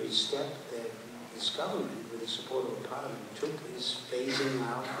revolutionary step that this government, with the support of Parliament, took is phasing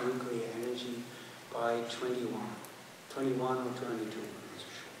out nuclear energy by 21 or 22, I'm not so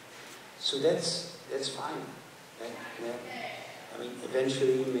sure. So that's fine. I mean,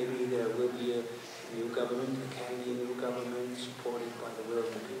 eventually maybe there will be a new government, there can be a new government supported by the will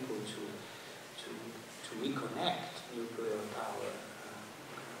of the people to reconnect nuclear power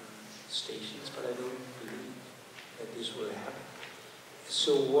stations, but I don't believe that this will happen.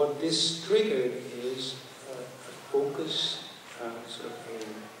 So what this triggered is a focus, sort of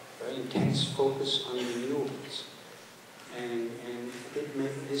a very intense focus on renewables. And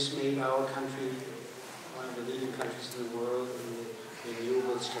this made our country one of the leading countries in the world in the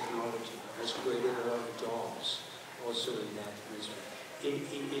renewables technology. It has created a lot of jobs also in that industry.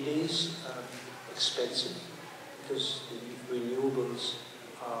 It is expensive because the renewables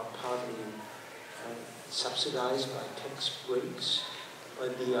are partly subsidized by tax breaks,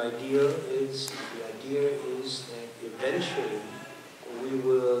 but the idea is that eventually we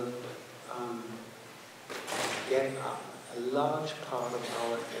will get a large part of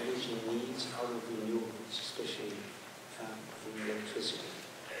our energy needs out of renewables, especially in electricity.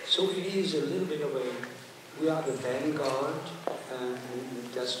 So it is a little bit of we are the vanguard in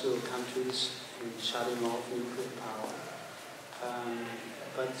industrial countries in shutting off nuclear power.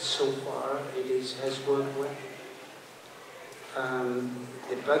 But so far has worked well.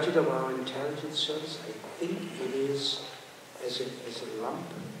 The budget of our intelligence service, I think it is, as a lump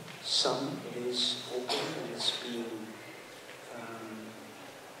sum, it is open and it's being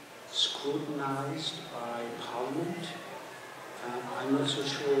scrutinized by Parliament. I'm not so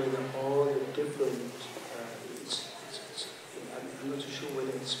sure whether all the different, I'm not so sure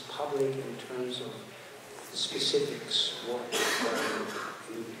whether it's public in terms of the specifics.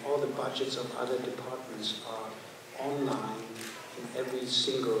 All the budgets of other departments are online in every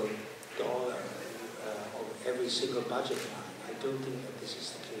single dollar of every single budget line. I don't think that this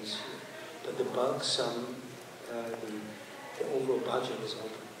is the case here. bulk sum, the overall budget is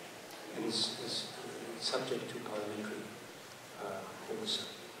open and is subject to parliamentary oversight.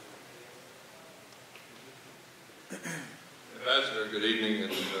 Ambassador, good evening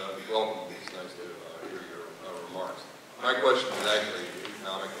and welcome. It's nice to hear your remarks. My question is actually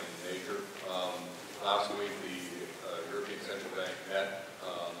economic in nature. Last week, the European Central Bank met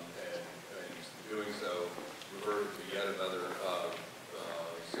and in doing so reverted to yet another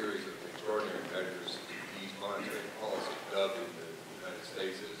series of extraordinary measures to ease monetary policy, dubbed in the United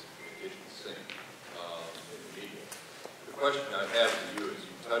States as the kitchen sink in the media. The question I have for you is,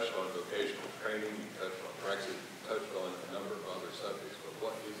 you touched on vocational training, you touched on Brexit, you touched on a number of other subjects, but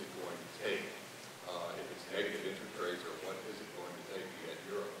what is it going to take, if it's negative interest rates, or what is it going to take to get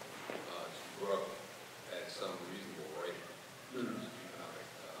Europe to grow at some reasonable rate in terms of economic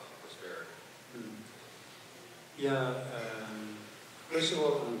prosperity? Yeah, first of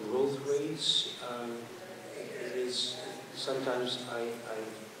all, on growth rates, it is sometimes I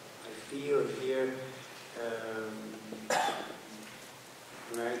feel here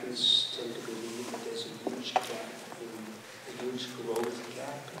Americans tend to believe that there's a huge gap, a huge growth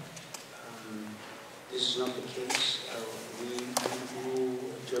gap. This is not the case.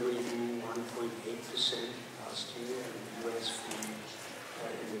 Germany grew 1.8% last year, and the US grew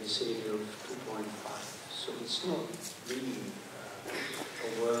in the vicinity of 2.5. So it's not really a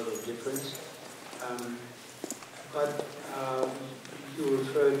world of difference. But you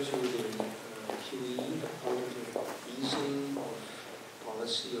referred to the QE, the quantitative easing of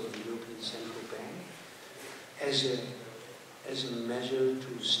policy of the European Central Bank, as a measure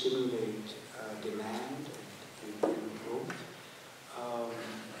to stimulate demand and growth.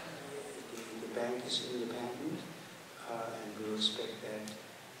 The bank is independent, and we respect that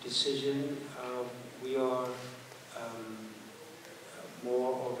decision. We are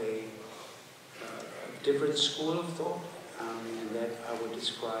more of a different school of thought, and that I would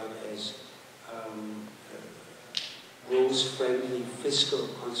describe as growth-friendly fiscal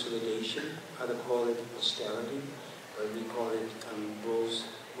consolidation. Others call it austerity, but we call it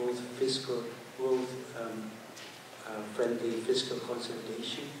friendly fiscal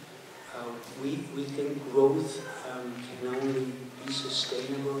consolidation. We think growth can only be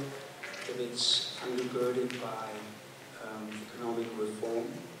sustainable if it's undergirded by economic reform.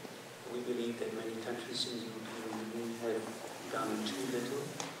 We believe that many countries in the European Union have done too little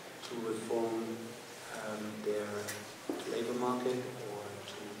to reform their labor market or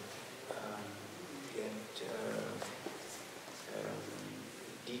to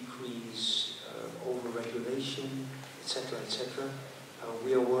decrease over-regulation, etc., etc.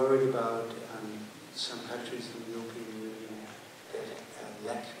 We are worried about some countries in the European Union that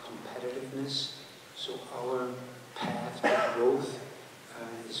lack competitiveness. So our path to growth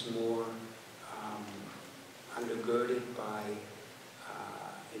is more undergirded by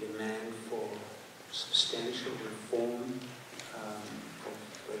a demand for substantial reform of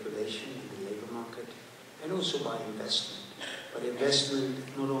regulation in the labor market, and also by investment. But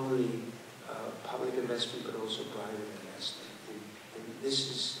investment, not only public investment, but also private investment. And this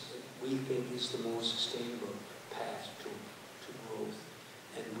is, we think, is the more sustainable path to growth.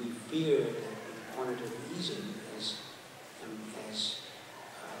 And we fear that the quantitative easing,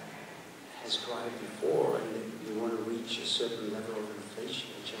 has tried before, and that you want to reach a certain level of inflation,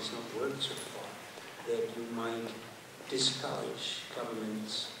 which has not worked so far, that you might discourage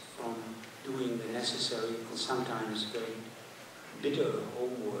governments from doing the necessary and sometimes very bitter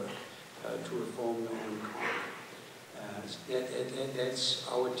homework to reform their own economy. That's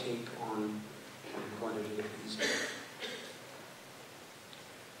our take on quantitative easing.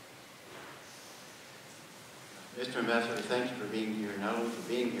 Mr. Ambassador, thank you for being here, not only for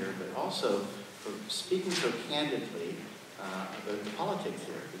being here, but also for speaking so candidly about the politics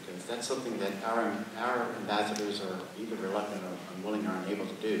here, because that's something that our ambassadors are either reluctant or unwilling or unable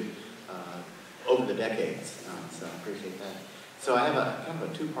to do over the decades. So I appreciate that. So I have a kind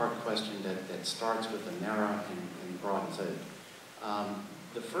of a two-part question that starts with a narrow and broad side.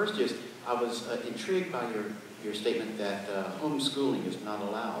 The first is, I was intrigued by your statement that homeschooling is not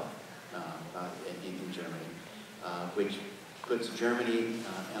allowed in Germany, which puts Germany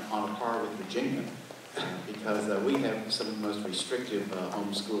on a par with Virginia, because we have some of the most restrictive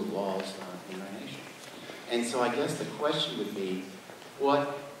homeschool laws in our nation. And so I guess the question would be,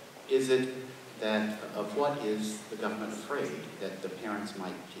 what is the government afraid that the parents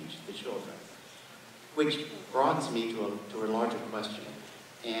might teach the children? Which broadens me to a larger question,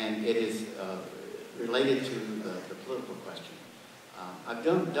 and it is related to the political question. I've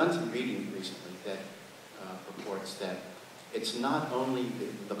done some reading recently that purports that it's not only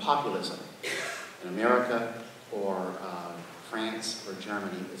the populism in America or France or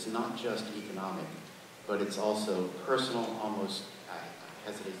Germany. It's not just economic, but it's also personal, almost, I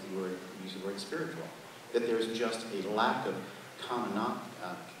hesitate to use the word spiritual. That there's just a lack of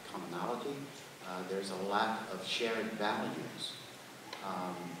commonality. There's a lack of shared values.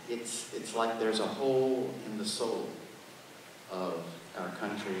 It's like there's a hole in the soul of our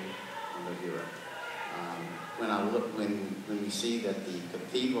country and of Europe. When we see that the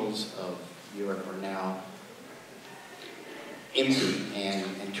cathedrals of Europe are now empty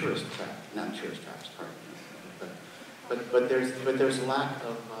and tourist traps, not tourist traps, pardon me, but there's a lack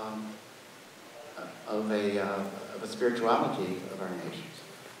of a spirituality of our nations.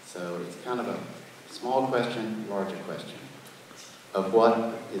 So it's kind of a small question, larger question of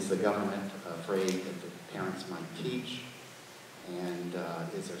what is the government afraid that the parents might teach, and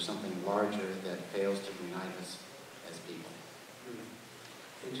is there something larger that fails to unite us as people?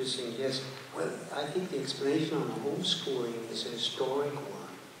 Interesting, yes. Well, I think the explanation on the homeschooling is a historic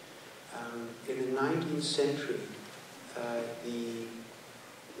one. In the 19th century, the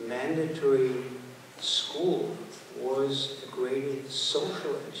mandatory school was a great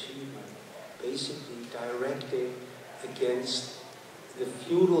social achievement, basically directed against the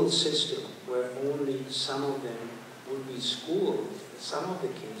feudal system where only some of them would be schooled. Some of the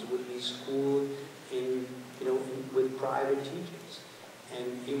kids would be schooled with private teachers. And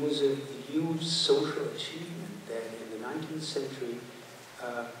it was a huge social achievement that in the 19th century,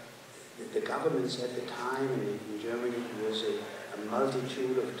 the governments at the time, and in Germany it was a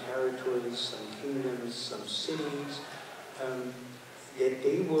multitude of territories, some kingdoms, some cities, that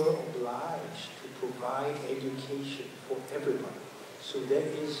they were obliged to provide education for everybody. So that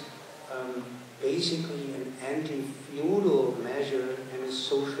is basically an anti-feudal measure and a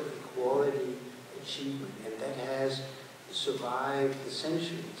social equality achievement, and that has survived the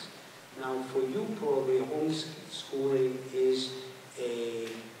centuries. Now, for you, probably homeschooling is a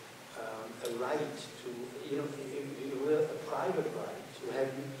right to, a private right to have.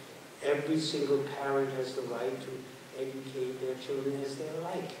 Every single parent has the right to educate their children as they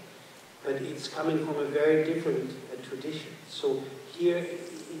like. But it's coming from a very different tradition. So here,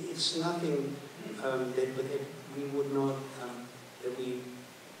 it's nothing that we would not, that we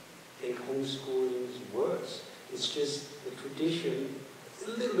think homeschooling is worse. It's just the tradition, a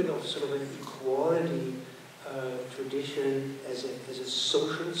little bit of sort of an equality tradition as a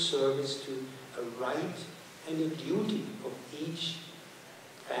social service to a right and a duty of each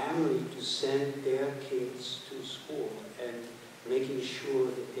family to send their kids to school and making sure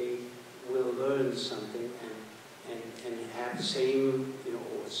that they will learn something and have the same,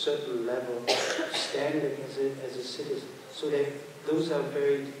 or a certain level of standard as a citizen. So that those are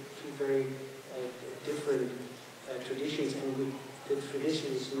two very different traditions, and the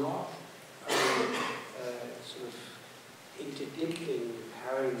tradition is not sort of interdicting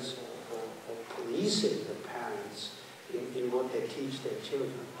parents or policing the parents in what they teach their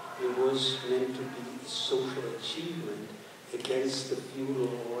children. It was meant to be a social achievement against the feudal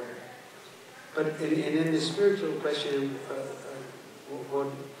order. But and then the spiritual question,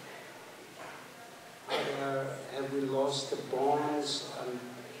 have we lost the bonds?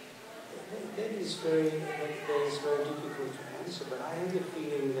 That is very difficult to answer. But I have the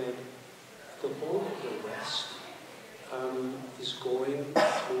feeling that the whole of the West is going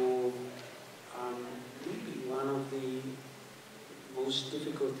through maybe one of the most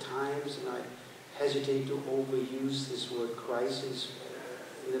difficult times, and I hesitate to overuse this word crisis.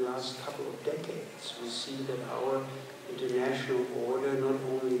 In the last couple of decades, we see that our international order, not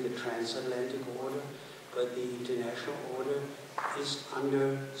only the transatlantic order, but the international order is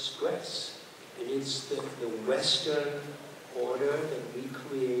under stress. And it's the Western order that we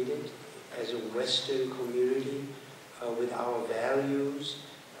created as a Western community with our values,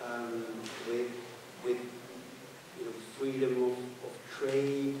 with freedom of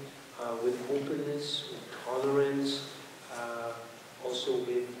trade, with openness, with tolerance, also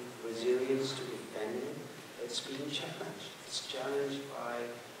with resilience to defend it. It's being challenged. It's challenged by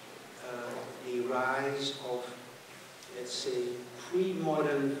the rise of, let's say,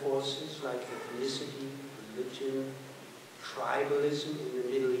 pre-modern forces like ethnicity, religion, tribalism in the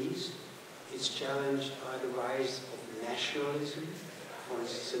Middle East. It's challenged by the rise of nationalism, for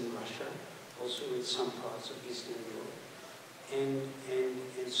instance in Russia, also in some parts of Eastern Europe,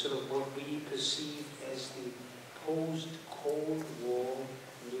 and sort of what we perceive as the post-Cold War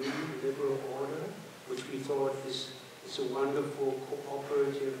new liberal order, which we thought is a wonderful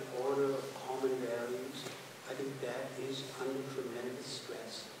cooperative order of common values. I think that is under tremendous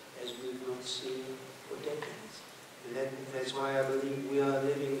stress, as we've not seen for decades. And that's why I believe we are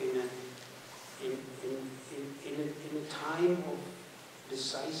living in a time of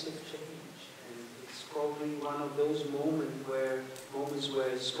decisive change. And it's probably one of those moments where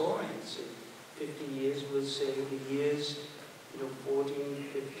historians in 50 years will say the years 14,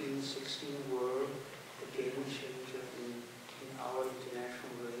 15, 16 were a game changer in our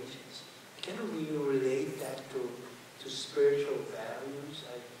international relations. I cannot really relate that to spiritual values.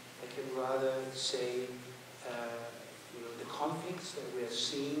 I can rather say, the conflicts that we are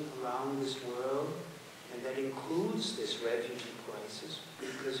seeing around this world, and that includes this refugee crisis,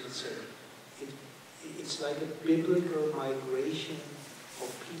 because it's like a biblical migration of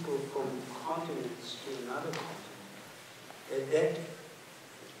people from continents to another continent. That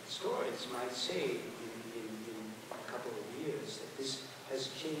historians might say in a couple of years that this has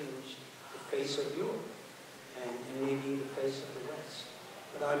changed the face of Europe and maybe the face of the West.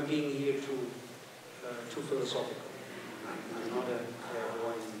 But I'm being here too philosophical. I'm not a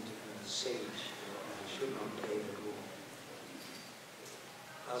clairvoyant sage. I should not play the role.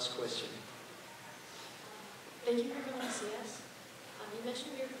 Last question. Thank you for coming to see us. You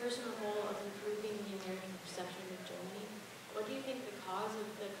mentioned your personal goal of improving the American perception of Germany. What do you think the cause of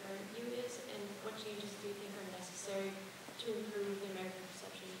the current view is, and what changes do you think are necessary to improve the American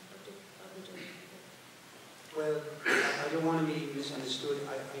perception of the German people? Well, I don't want to be misunderstood.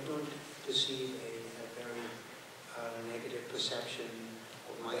 I don't perceive a very negative perception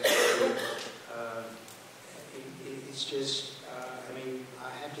of my country. It's just,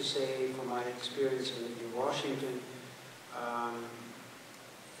 I have to say, from my experience in Washington,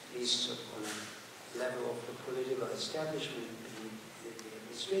 at least on a level of the political establishment, be it the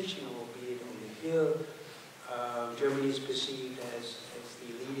administration or be it on the Hill, Germany is perceived as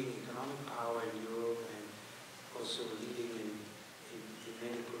the leading economic power in Europe and also leading in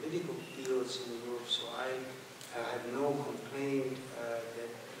many political fields in Europe. So I have no complaint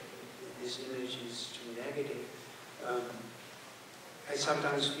that this image is too negative. I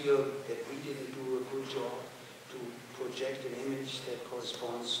sometimes feel that we didn't do a good job to project an image that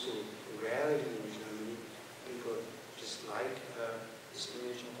corresponds to the reality in Germany. People just like this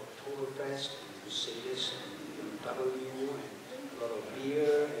image of Oktoberfest and Mercedes and BMW and a lot of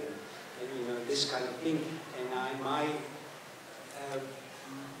beer and this kind of thing. And my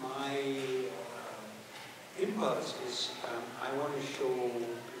impulse is I want to show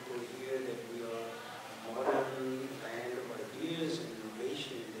people here that we are a modern land of ideas and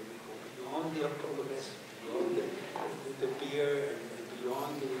innovation, and that we go beyond the Oktoberfest, beyond the beer, and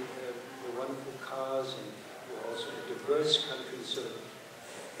beyond the wonderful cars, and we're also a diverse country. So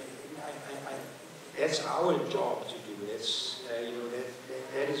that's our job to do. That's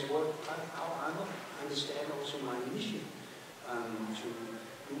that is what I understand also my mission, to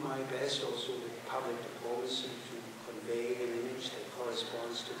do my best also with public diplomacy to convey an image that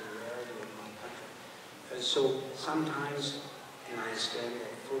corresponds to the reality of my country. So sometimes, and I understand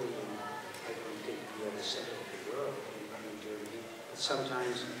that fully, and I don't think we are the center of the world in Germany, but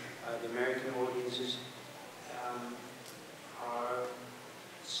sometimes the American audiences are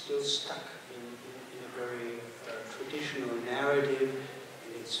still stuck in a very traditional narrative,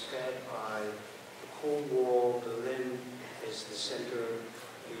 and it's fed by the Cold War, Berlin as the center,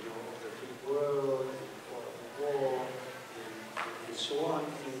 of the free world, and the war, and so on.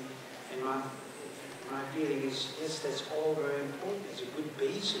 And my feeling is, yes, that's all very important. It's a good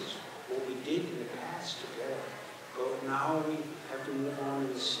basis for what we did in the past together. But now we have to move on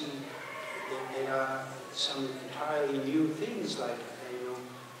and see that there are some entirely new things, like,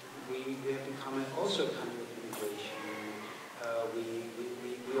 we have become also a country of immigration.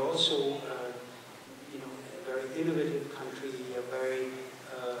 We also, a very innovative country, a very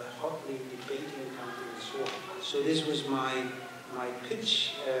hotly debating country, and so on. So this was my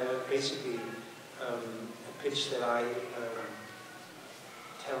pitch, basically a pitch that I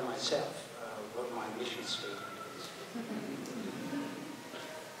tell myself what my mission statement is.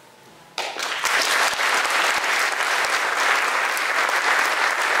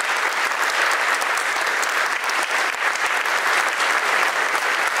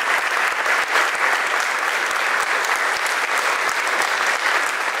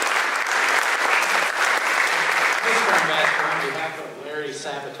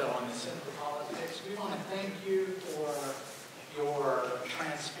 On the Center for Politics. We want to thank you for your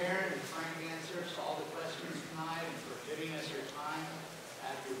transparent and frank answers to all the questions tonight, and for giving us your time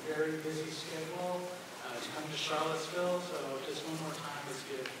at your very busy schedule to come to Charlottesville. So just one more time, let's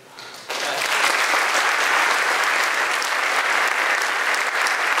give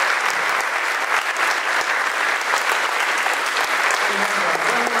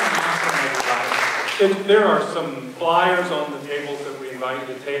There are some flyers on the tables that we invite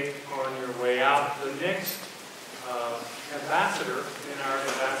you to take on your way out. The next ambassador in our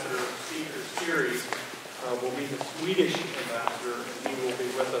Ambassador Speaker Series will be the Swedish ambassador, and he will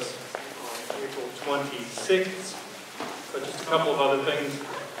be with us on April 26th. But just a couple of other things.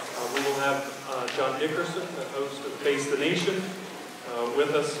 We will have John Dickerson, the host of Face the Nation,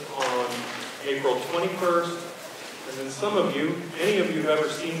 with us on April 21st. And then some of you, any of you have ever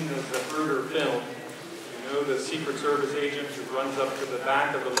seen the Zapruder film, you know the Secret Service agent who runs up to the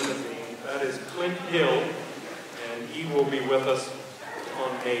back of the limousine. That is Clint Hill, and he will be with us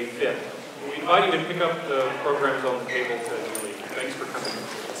on May 5th. We invite you to pick up the programs on the table as you leave. Thanks for coming.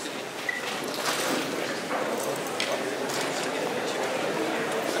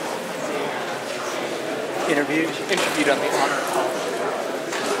 Interviewed on the honor call.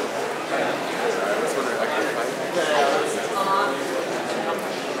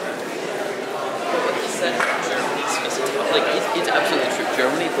 What he said about Germany is like it's absolutely true.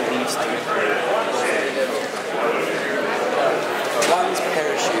 Germany believes